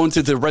 going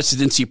through the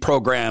residency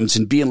programs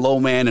and being low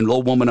man and low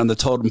woman on the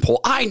totem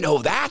pole. I know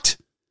that.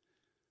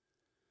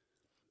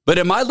 But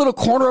in my little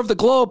corner of the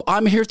globe,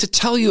 I'm here to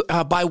tell you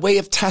by way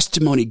of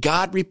testimony,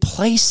 God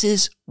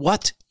replaces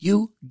what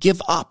you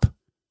give up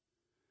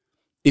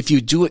if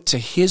you do it to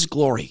his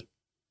glory.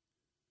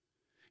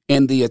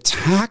 And the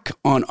attack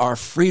on our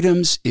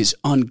freedoms is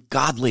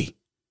ungodly.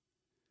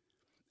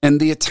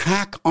 And the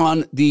attack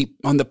on the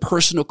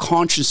personal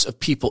conscience of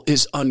people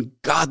is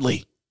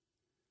ungodly.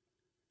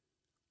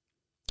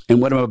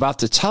 And what I'm about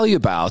to tell you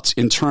about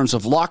in terms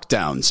of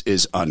lockdowns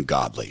is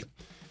ungodly.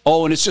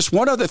 Oh, and it's just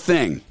one other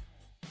thing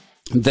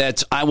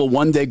that I will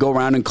one day go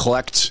around and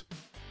collect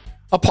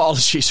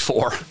apologies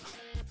for.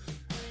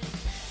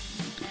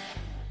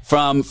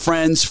 From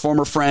friends,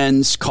 former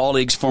friends,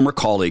 colleagues, former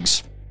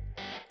colleagues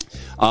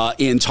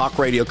in talk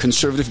radio,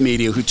 conservative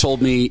media, who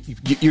told me,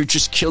 you're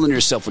just killing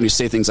yourself when you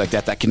say things like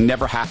that. That can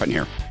never happen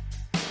here.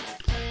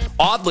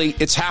 Oddly,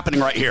 it's happening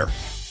right here.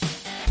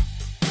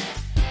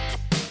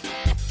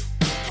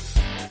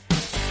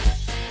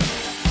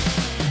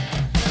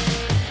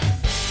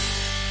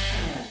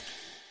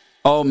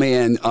 Oh,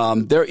 man,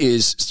 there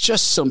is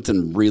just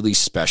something really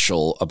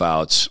special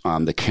about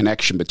the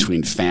connection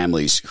between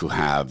families who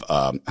have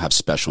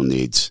special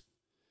needs,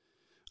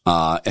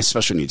 and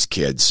special needs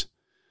kids.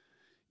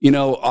 You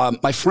know,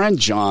 my friend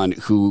John,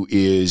 who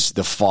is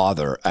the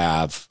father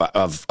of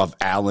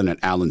Alan and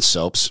Alan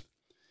Soaps,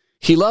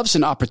 he loves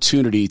an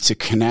opportunity to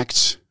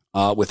connect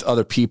with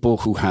other people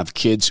who have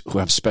kids who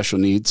have special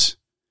needs.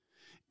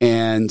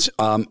 And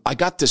I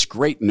got this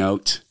great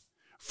note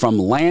from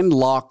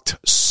Landlocked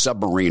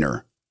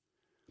Submariner.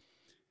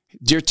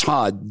 Dear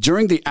Todd,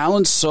 during the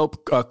Allen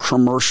Soap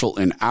commercial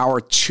in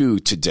hour 2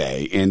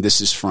 today, and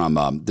this is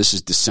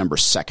December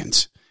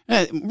 2nd.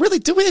 Really,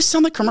 do we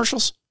sound like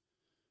commercials?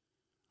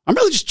 I'm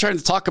really just trying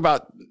to talk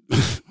about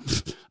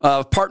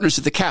partners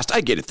of the cast. I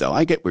get it, though.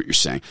 I get what you're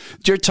saying.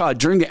 Dear Todd,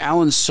 during the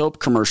Allen Soap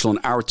commercial in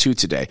hour 2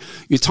 today,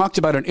 you talked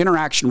about an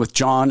interaction with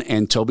John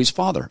and Toby's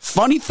father.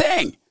 Funny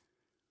thing,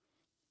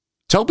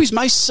 Toby's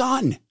my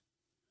son.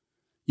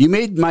 You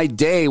made my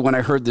day when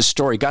I heard this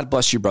story. God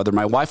bless you, brother.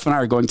 My wife and I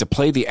are going to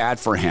play the ad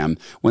for him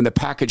when the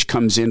package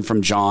comes in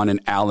from John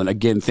and Alan.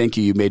 Again, thank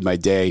you. You made my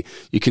day.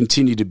 You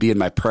continue to be in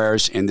my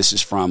prayers. And this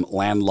is from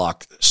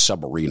Landlocked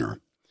Submariner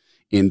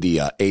in the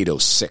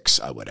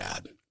 806, I would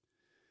add.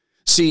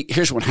 See,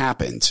 here's what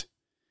happened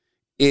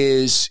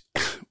is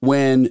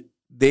when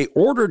they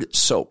ordered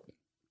soap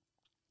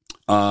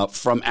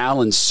from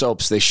Alan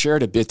Soaps, they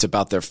shared a bit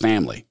about their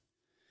family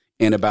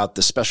and about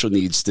the special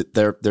needs that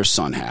their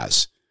son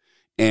has.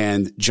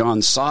 And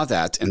John saw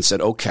that and said,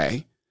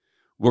 okay,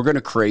 we're going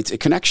to create a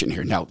connection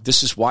here. Now,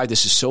 this is why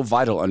this is so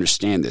vital to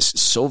understand this.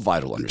 It's so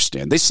vital to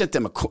understand. They sent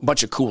them a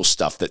bunch of cool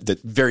stuff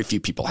that very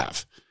few people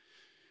have,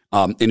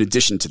 in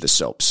addition to the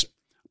soaps.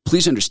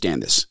 Please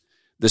understand this.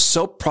 The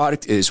soap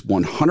product is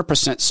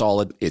 100%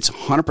 solid. It's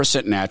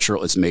 100%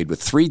 natural. It's made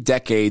with 3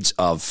 decades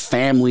of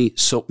family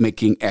soap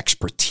making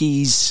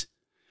expertise.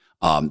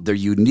 They're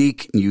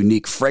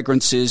unique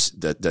fragrances.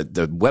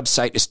 The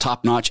website is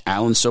top notch,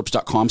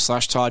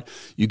 allensoaps.com/Todd.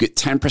 You get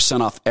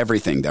 10% off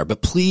everything there.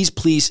 But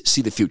please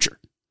see the future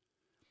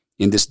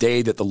in this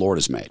day that the Lord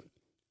has made.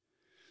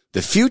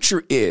 The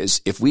future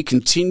is, if we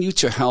continue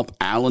to help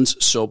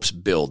Allen's Soaps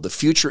build, the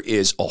future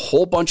is a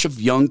whole bunch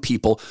of young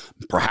people,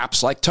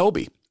 perhaps like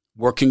Toby,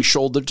 working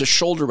shoulder to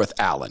shoulder with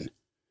Allen.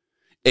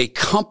 A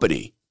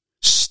company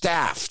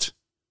staffed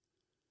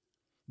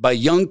by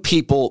young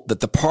people that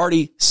the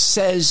party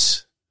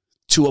says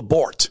to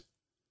abort.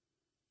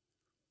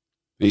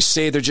 They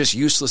say they're just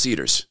useless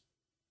eaters.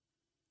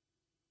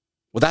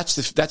 Well, that's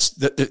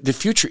the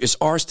future is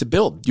ours to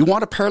build. You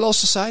want a parallel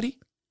society?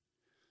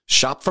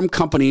 Shop from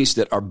companies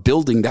that are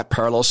building that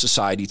parallel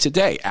society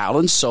today.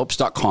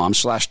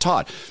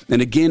 AlanSoaps.com/Todd.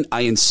 And again, I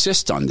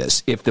insist on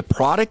this. If the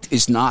product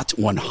is not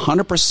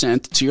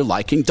 100% to your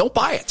liking, don't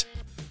buy it.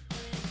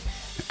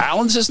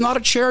 Allen's is not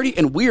a charity,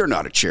 and we are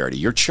not a charity.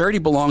 Your charity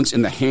belongs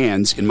in the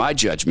hands, in my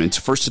judgment,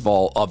 first of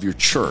all, of your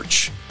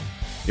church,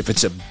 if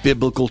it's a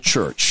biblical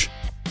church,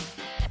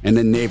 and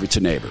then neighbor to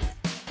neighbor.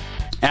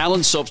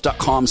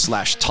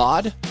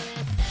 AlanSoaps.com/Todd.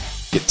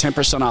 Get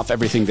 10% off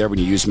everything there when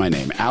you use my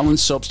name.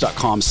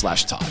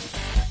 AlanSoaps.com/Todd.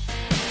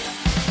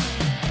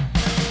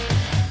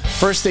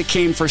 First, they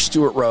came for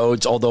Stewart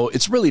Rhodes, although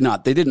it's really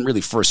not. They didn't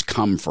really first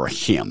come for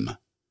him.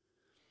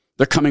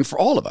 They're coming for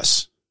all of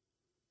us.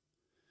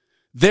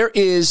 There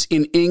is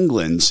in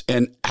England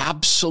an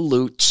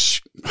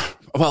absolute,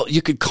 well,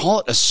 you could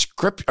call it a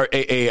script or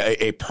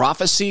a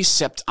prophecy,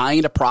 except I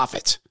ain't a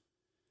prophet.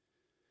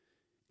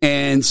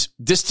 And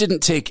this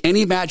didn't take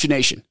any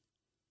imagination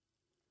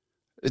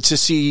to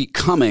see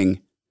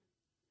coming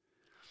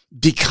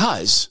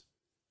because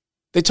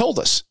they told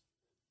us.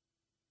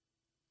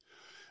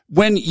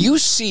 When you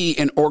see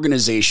an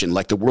organization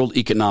like the World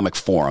Economic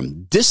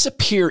Forum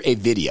disappear a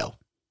video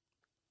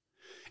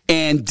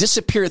and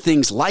disappear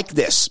things like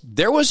this,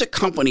 there was a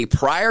company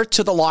prior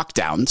to the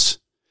lockdowns.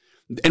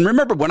 And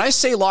remember, when I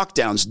say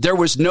lockdowns, there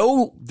was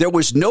no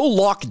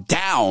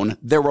lockdown,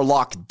 there were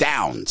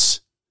lockdowns.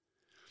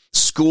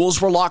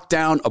 Schools were locked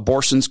down,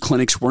 abortions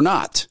clinics were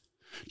not.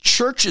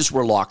 Churches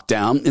were locked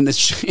down. In the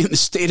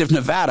state of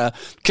Nevada,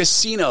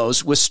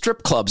 casinos with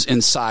strip clubs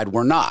inside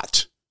were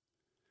not.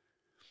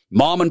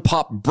 Mom and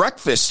pop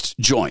breakfast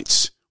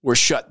joints were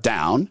shut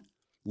down.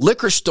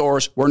 Liquor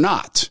stores were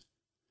not.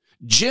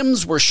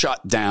 Gyms were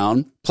shut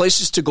down.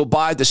 Places to go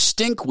buy the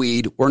stink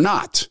weed were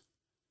not.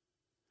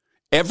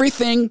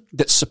 Everything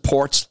that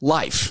supports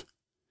life,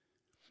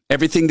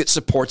 everything that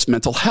supports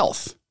mental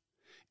health,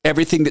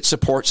 everything that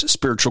supports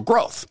spiritual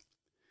growth,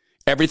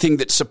 everything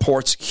that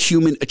supports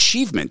human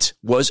achievement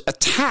was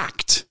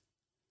attacked.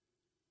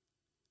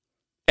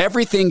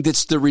 Everything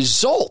that's the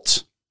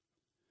result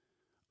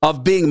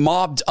of being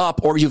mobbed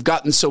up or you've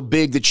gotten so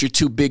big that you're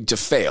too big to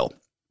fail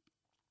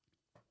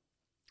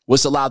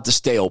was allowed to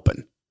stay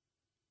open.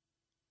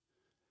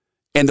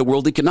 And the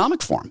World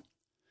Economic Forum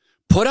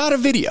put out a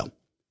video,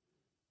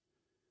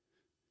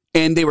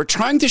 and they were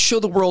trying to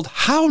show the world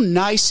how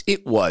nice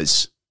it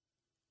was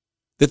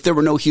that there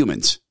were no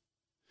humans.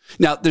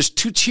 Now, there's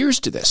two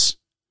tiers to this.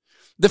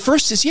 The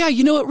first is,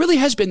 it really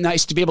has been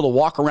nice to be able to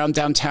walk around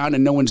downtown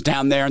and no one's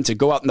down there, and to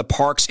go out in the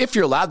parks, if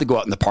you're allowed to go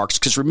out in the parks,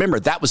 because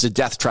remember, that was a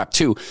death trap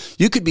too.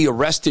 You could be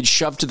arrested,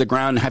 shoved to the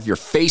ground, and have your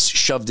face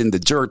shoved in the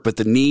dirt, but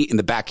the knee in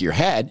the back of your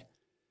head.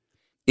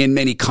 In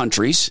many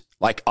countries,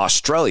 like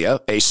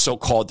Australia, a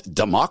so-called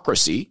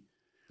democracy,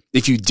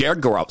 if you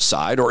dared go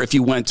outside, or if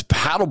you went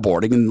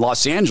paddleboarding in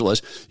Los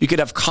Angeles, you could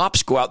have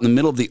cops go out in the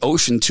middle of the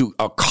ocean to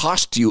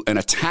accost you and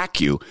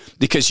attack you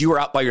because you were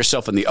out by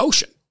yourself in the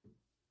ocean.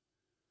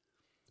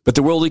 But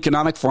the World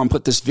Economic Forum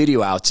put this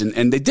video out,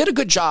 and they did a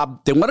good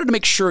job. They wanted to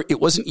make sure it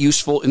wasn't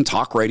useful in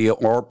talk radio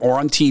or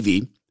on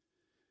TV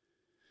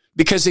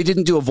because they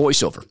didn't do a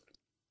voiceover.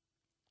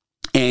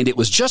 And it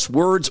was just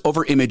words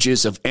over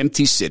images of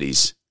empty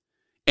cities.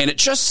 And it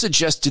just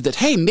suggested that,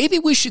 hey, maybe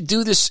we should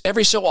do this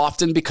every so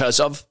often because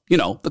of,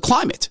 the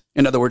climate.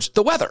 In other words,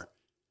 the weather.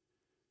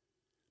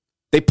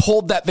 They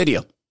pulled that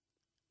video.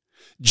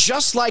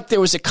 Just like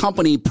there was a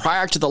company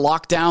prior to the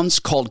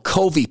lockdowns called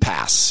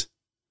CoviPass.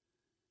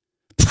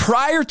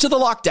 Prior to the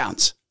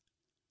lockdowns.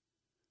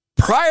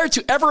 Prior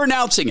to ever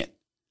announcing it.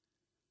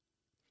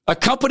 A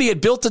company had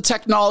built the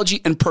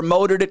technology and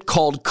promoted it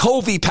called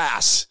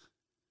CoviPass.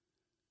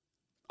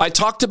 I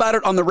talked about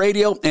it on the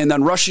radio and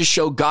on Rush's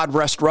show, God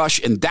Rest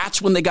Rush, and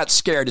that's when they got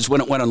scared, is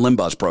when it went on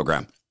Limbaugh's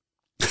program.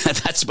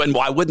 That's when,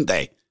 why wouldn't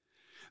they?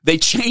 They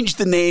changed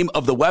the name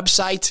of the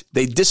website.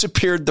 They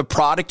disappeared the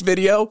product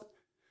video.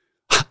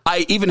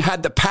 I even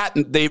had the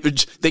patent. They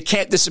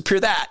can't disappear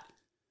that.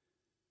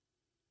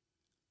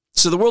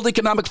 So the World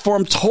Economic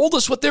Forum told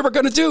us what they were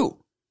going to do.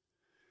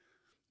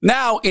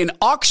 Now, in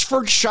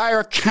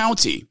Oxfordshire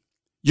County,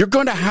 you're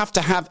going to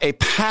have a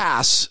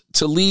pass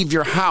to leave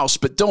your house,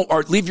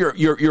 or leave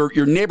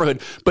your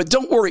neighborhood. But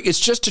don't worry, it's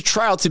just a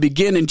trial to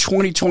begin in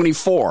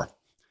 2024.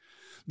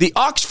 The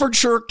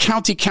Oxfordshire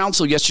County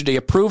Council yesterday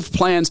approved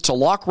plans to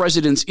lock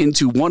residents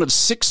into one of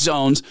 6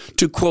 zones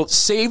to, quote,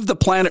 save the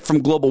planet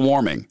from global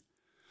warming.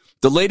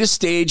 The latest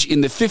stage in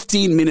the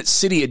 15-minute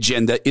city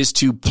agenda is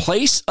to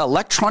place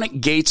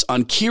electronic gates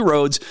on key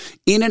roads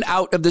in and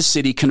out of the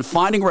city,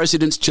 confining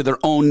residents to their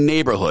own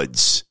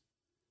neighborhoods.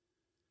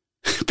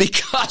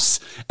 Because,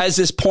 as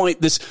this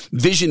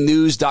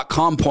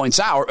visionnews.com points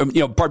out,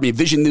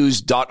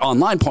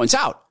 visionnews.online points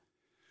out,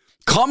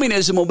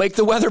 communism will make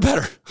the weather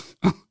better.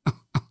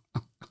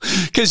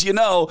 Because,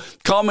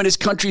 communist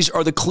countries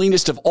are the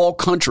cleanest of all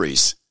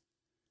countries.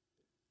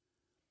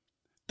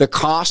 The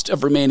cost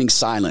of remaining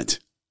silent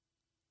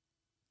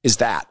is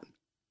that.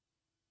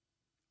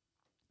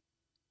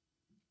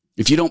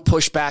 If you don't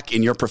push back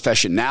in your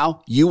profession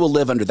now, you will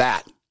live under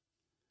that.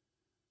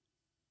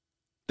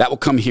 That will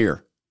come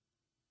here.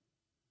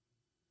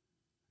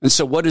 And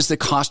so what is the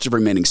cost of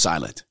remaining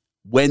silent?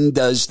 When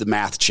does the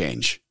math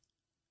change?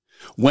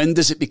 When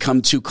does it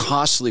become too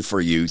costly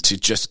for you to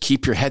just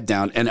keep your head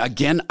down? And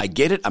again, I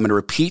get it. I'm going to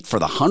repeat for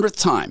the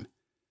 100th time.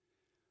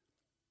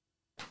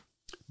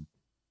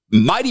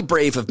 Mighty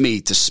brave of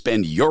me to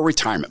spend your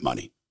retirement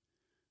money.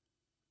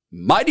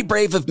 Mighty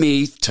brave of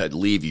me to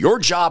leave your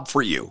job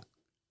for you.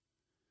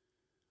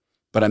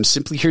 But I'm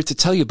simply here to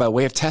tell you by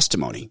way of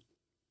testimony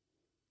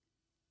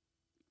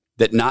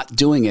that not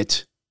doing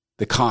it,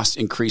 the cost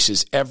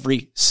increases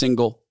every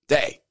single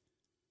day.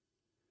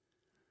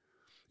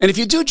 And if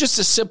you do just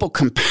a simple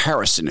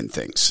comparison in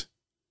things,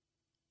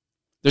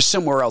 there's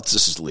somewhere else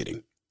this is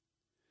leading.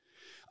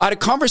 I had a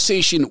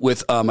conversation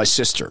with my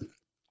sister,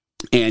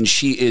 and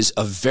she's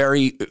a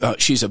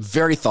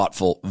very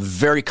thoughtful,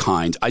 very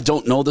kind. I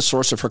don't know the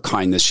source of her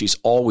kindness. She's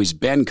always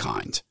been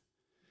kind.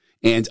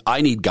 And I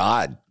need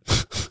God.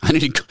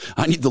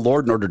 I need the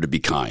Lord in order to be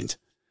kind.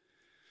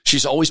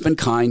 She's always been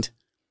kind.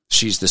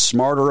 She's the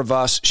smarter of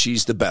us.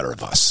 She's the better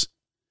of us.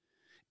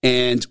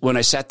 And when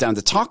I sat down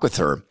to talk with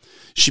her,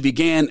 she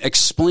began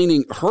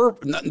explaining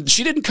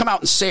she didn't come out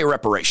and say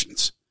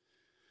reparations,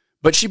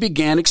 but she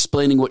began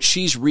explaining what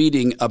she's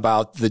reading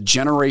about the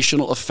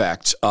generational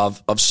effect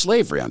of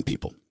slavery on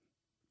people.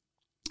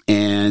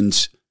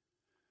 And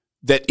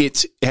that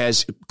it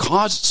has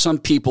caused some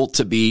people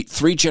to be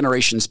 3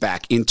 generations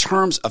back in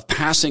terms of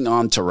passing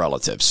on to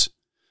relatives.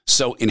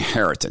 So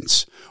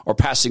inheritance, or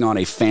passing on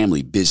a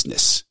family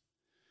business,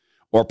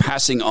 or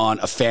passing on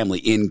a family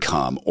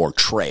income or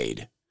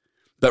trade.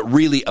 But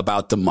really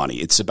about the money.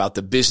 It's about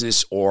the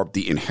business or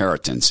the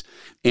inheritance.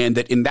 And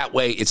that in that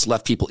way, it's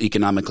left people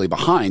economically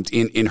behind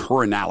in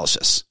her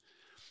analysis.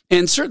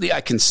 And certainly I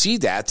can see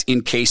that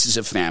in cases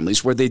of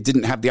families where they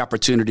didn't have the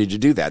opportunity to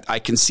do that. I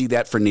can see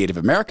that for Native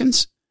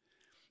Americans.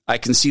 I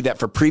can see that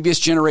for previous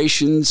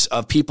generations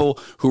of people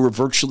who were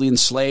virtually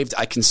enslaved.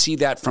 I can see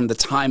that from the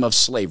time of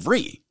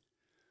slavery,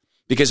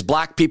 because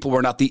black people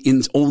were not the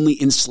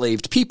only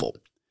enslaved people.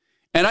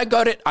 And I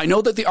got it. I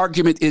know that the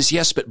argument is,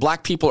 yes, but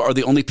black people are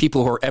the only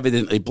people who are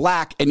evidently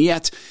black, and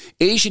yet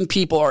Asian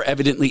people are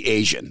evidently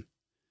Asian,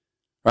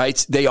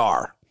 right? They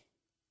are.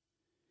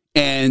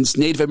 And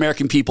Native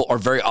American people are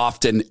very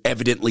often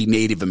evidently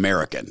Native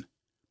American.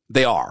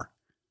 They are.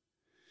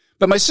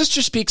 But my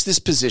sister speaks this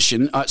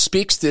position,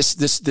 speaks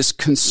this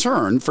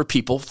concern for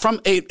people from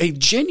a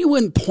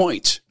genuine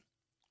point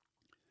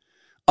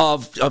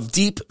of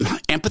deep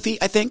empathy,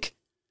 I think.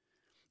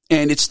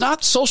 And it's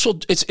not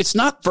it's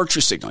not virtue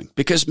signaling,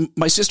 because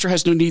my sister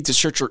has no need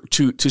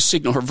to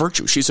signal her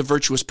virtue. She's a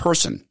virtuous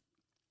person,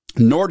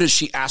 nor does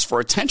she ask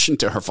for attention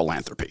to her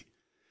philanthropy.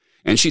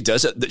 And she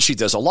does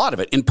a lot of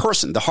it in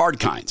person, the hard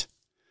kind.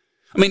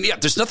 I mean, yeah,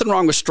 there's nothing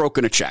wrong with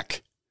stroking a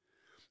check.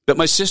 But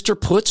my sister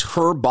puts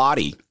her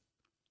body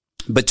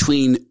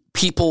between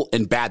people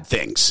and bad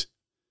things.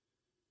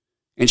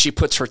 And she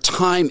puts her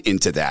time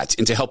into that,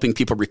 into helping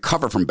people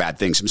recover from bad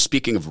things. I'm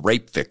speaking of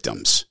rape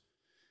victims.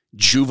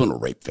 Juvenile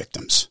rape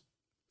victims.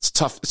 It's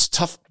tough. It's a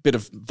tough bit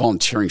of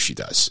volunteering she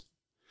does.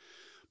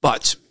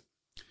 But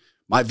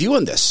my view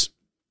on this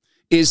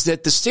is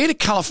that the state of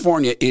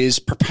California is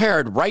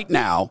prepared right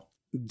now.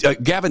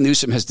 Gavin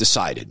Newsom has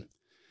decided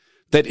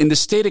that in the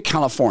state of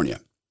California,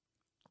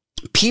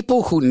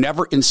 people who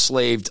never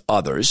enslaved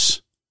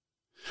others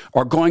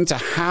are going to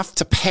have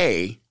to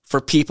pay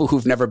for people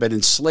who've never been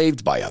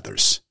enslaved by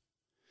others.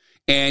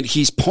 And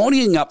he's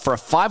ponying up for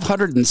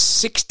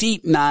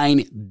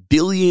 $569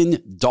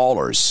 billion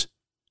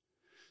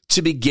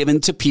to be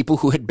given to people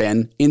who had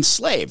been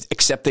enslaved,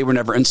 except they were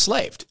never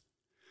enslaved,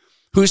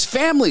 whose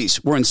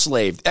families were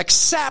enslaved,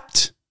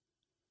 except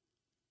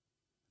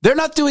they're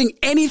not doing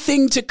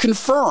anything to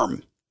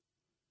confirm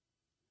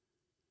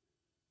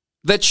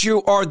that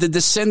you are the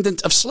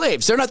descendant of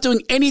slaves. They're not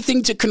doing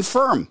anything to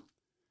confirm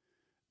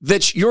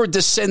that your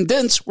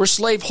descendants were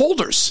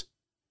slaveholders.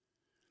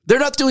 They're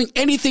not doing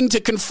anything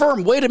to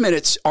confirm, wait a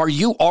minute, are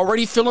you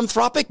already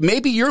philanthropic?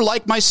 Maybe you're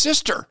like my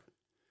sister,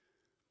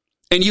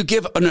 and you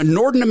give an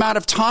inordinate amount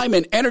of time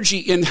and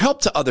energy and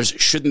help to others.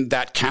 Shouldn't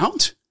that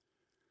count?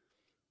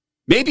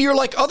 Maybe you're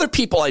like other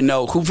people I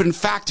know who've in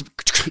fact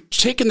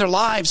taken their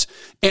lives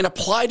and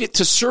applied it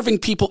to serving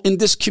people in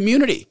this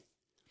community.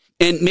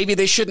 And maybe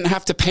they shouldn't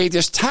have to pay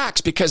this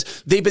tax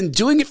because they've been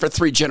doing it for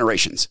 3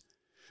 generations.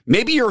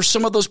 Maybe you're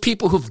some of those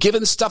people who've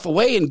given stuff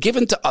away and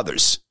given to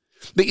others.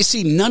 But you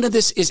see, none of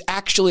this is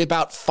actually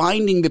about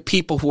finding the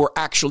people who are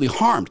actually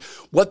harmed.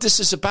 What this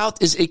is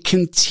about is a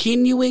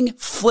continuing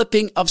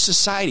flipping of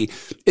society.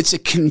 It's a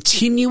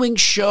continuing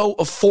show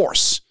of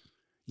force.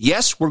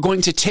 Yes, we're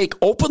going to take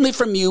openly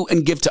from you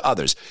and give to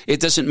others.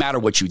 It doesn't matter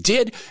what you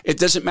did. It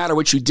doesn't matter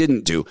what you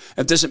didn't do.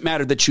 It doesn't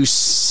matter that you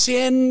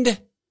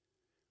sinned.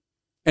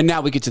 And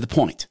now we get to the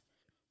point.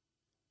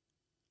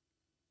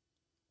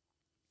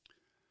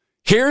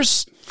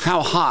 Here's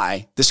how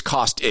high this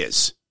cost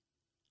is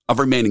of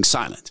remaining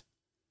silent.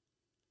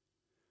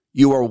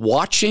 You are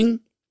watching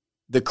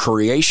the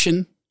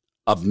creation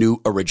of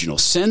new original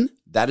sin.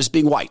 That is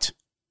being white.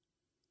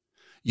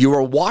 You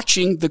are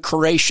watching the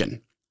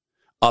creation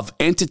of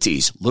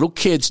entities, little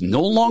kids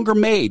no longer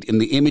made in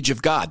the image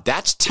of God.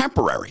 That's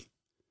temporary.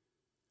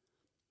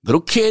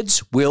 Little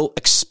kids will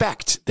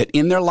expect that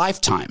in their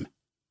lifetime,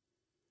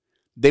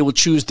 they will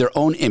choose their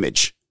own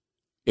image.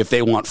 If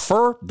they want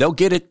fur, they'll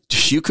get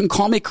it. You can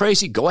call me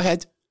crazy. Go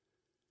ahead.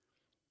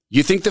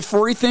 You think the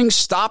furry thing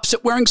stops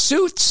at wearing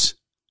suits?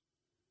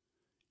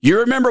 You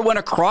remember when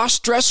a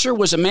cross-dresser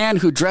was a man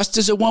who dressed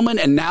as a woman,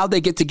 and now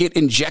they get to get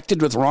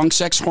injected with wrong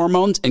sex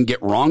hormones and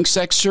get wrong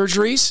sex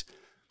surgeries?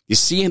 You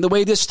see the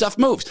way this stuff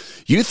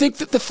moves. You think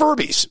that the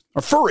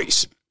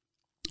furries,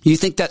 you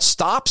think that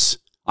stops?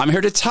 I'm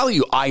here to tell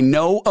you, I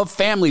know of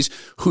families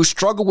who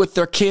struggle with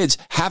their kids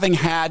having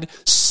had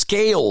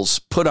scales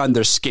put on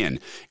their skin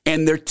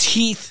and their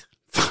teeth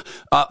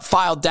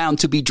filed down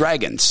to be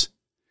dragons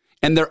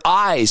and their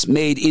eyes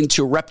made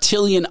into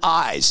reptilian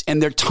eyes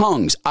and their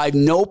tongues. I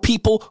know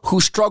people who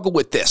struggle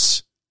with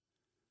this.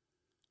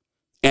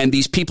 And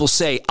these people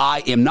say,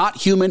 I am not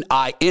human,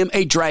 I am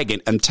a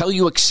dragon. Until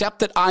you accept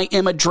that I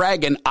am a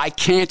dragon, I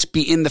can't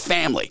be in the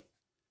family.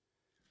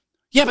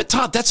 Yeah, but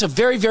Todd, that's a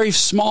very, very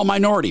small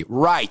minority.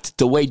 Right.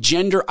 The way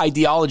gender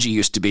ideology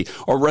used to be,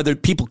 or rather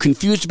people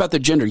confused about their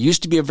gender,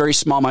 used to be a very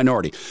small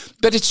minority.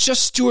 But it's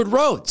just Stewart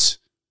Rhodes.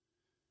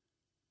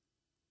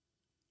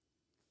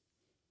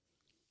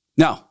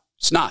 No,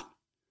 it's not.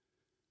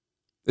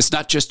 It's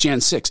not just Jan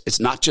 6. It's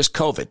not just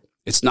COVID.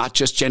 It's not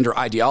just gender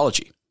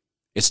ideology.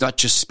 It's not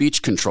just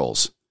speech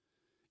controls.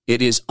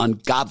 It is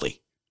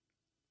ungodly.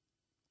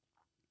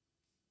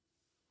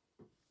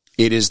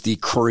 It is the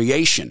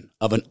creation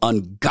of an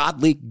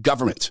ungodly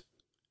government.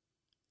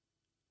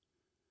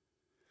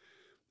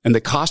 And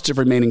the cost of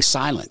remaining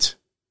silent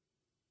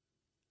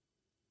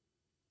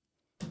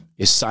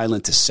is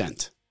silent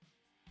assent.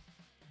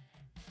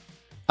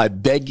 I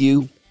beg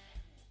you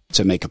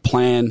to make a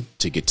plan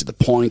to get to the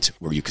point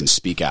where you can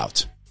speak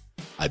out.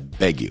 I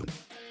beg you.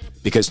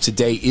 Because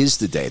today is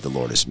the day the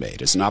Lord has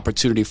made. It's an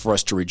opportunity for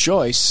us to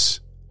rejoice,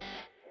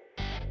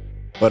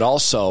 but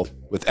also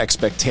with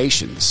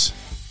expectations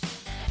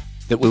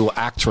that we will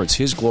act towards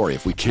His glory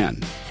if we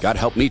can. God,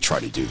 help me try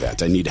to do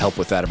that. I need help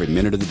with that every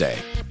minute of the day.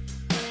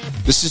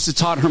 This is the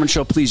Todd Herman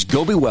Show. Please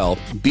go be well,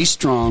 be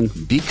strong,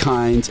 be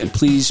kind, and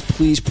please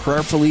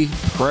prayerfully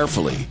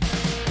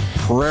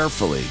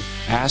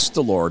ask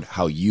the Lord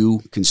how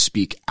you can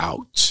speak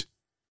out.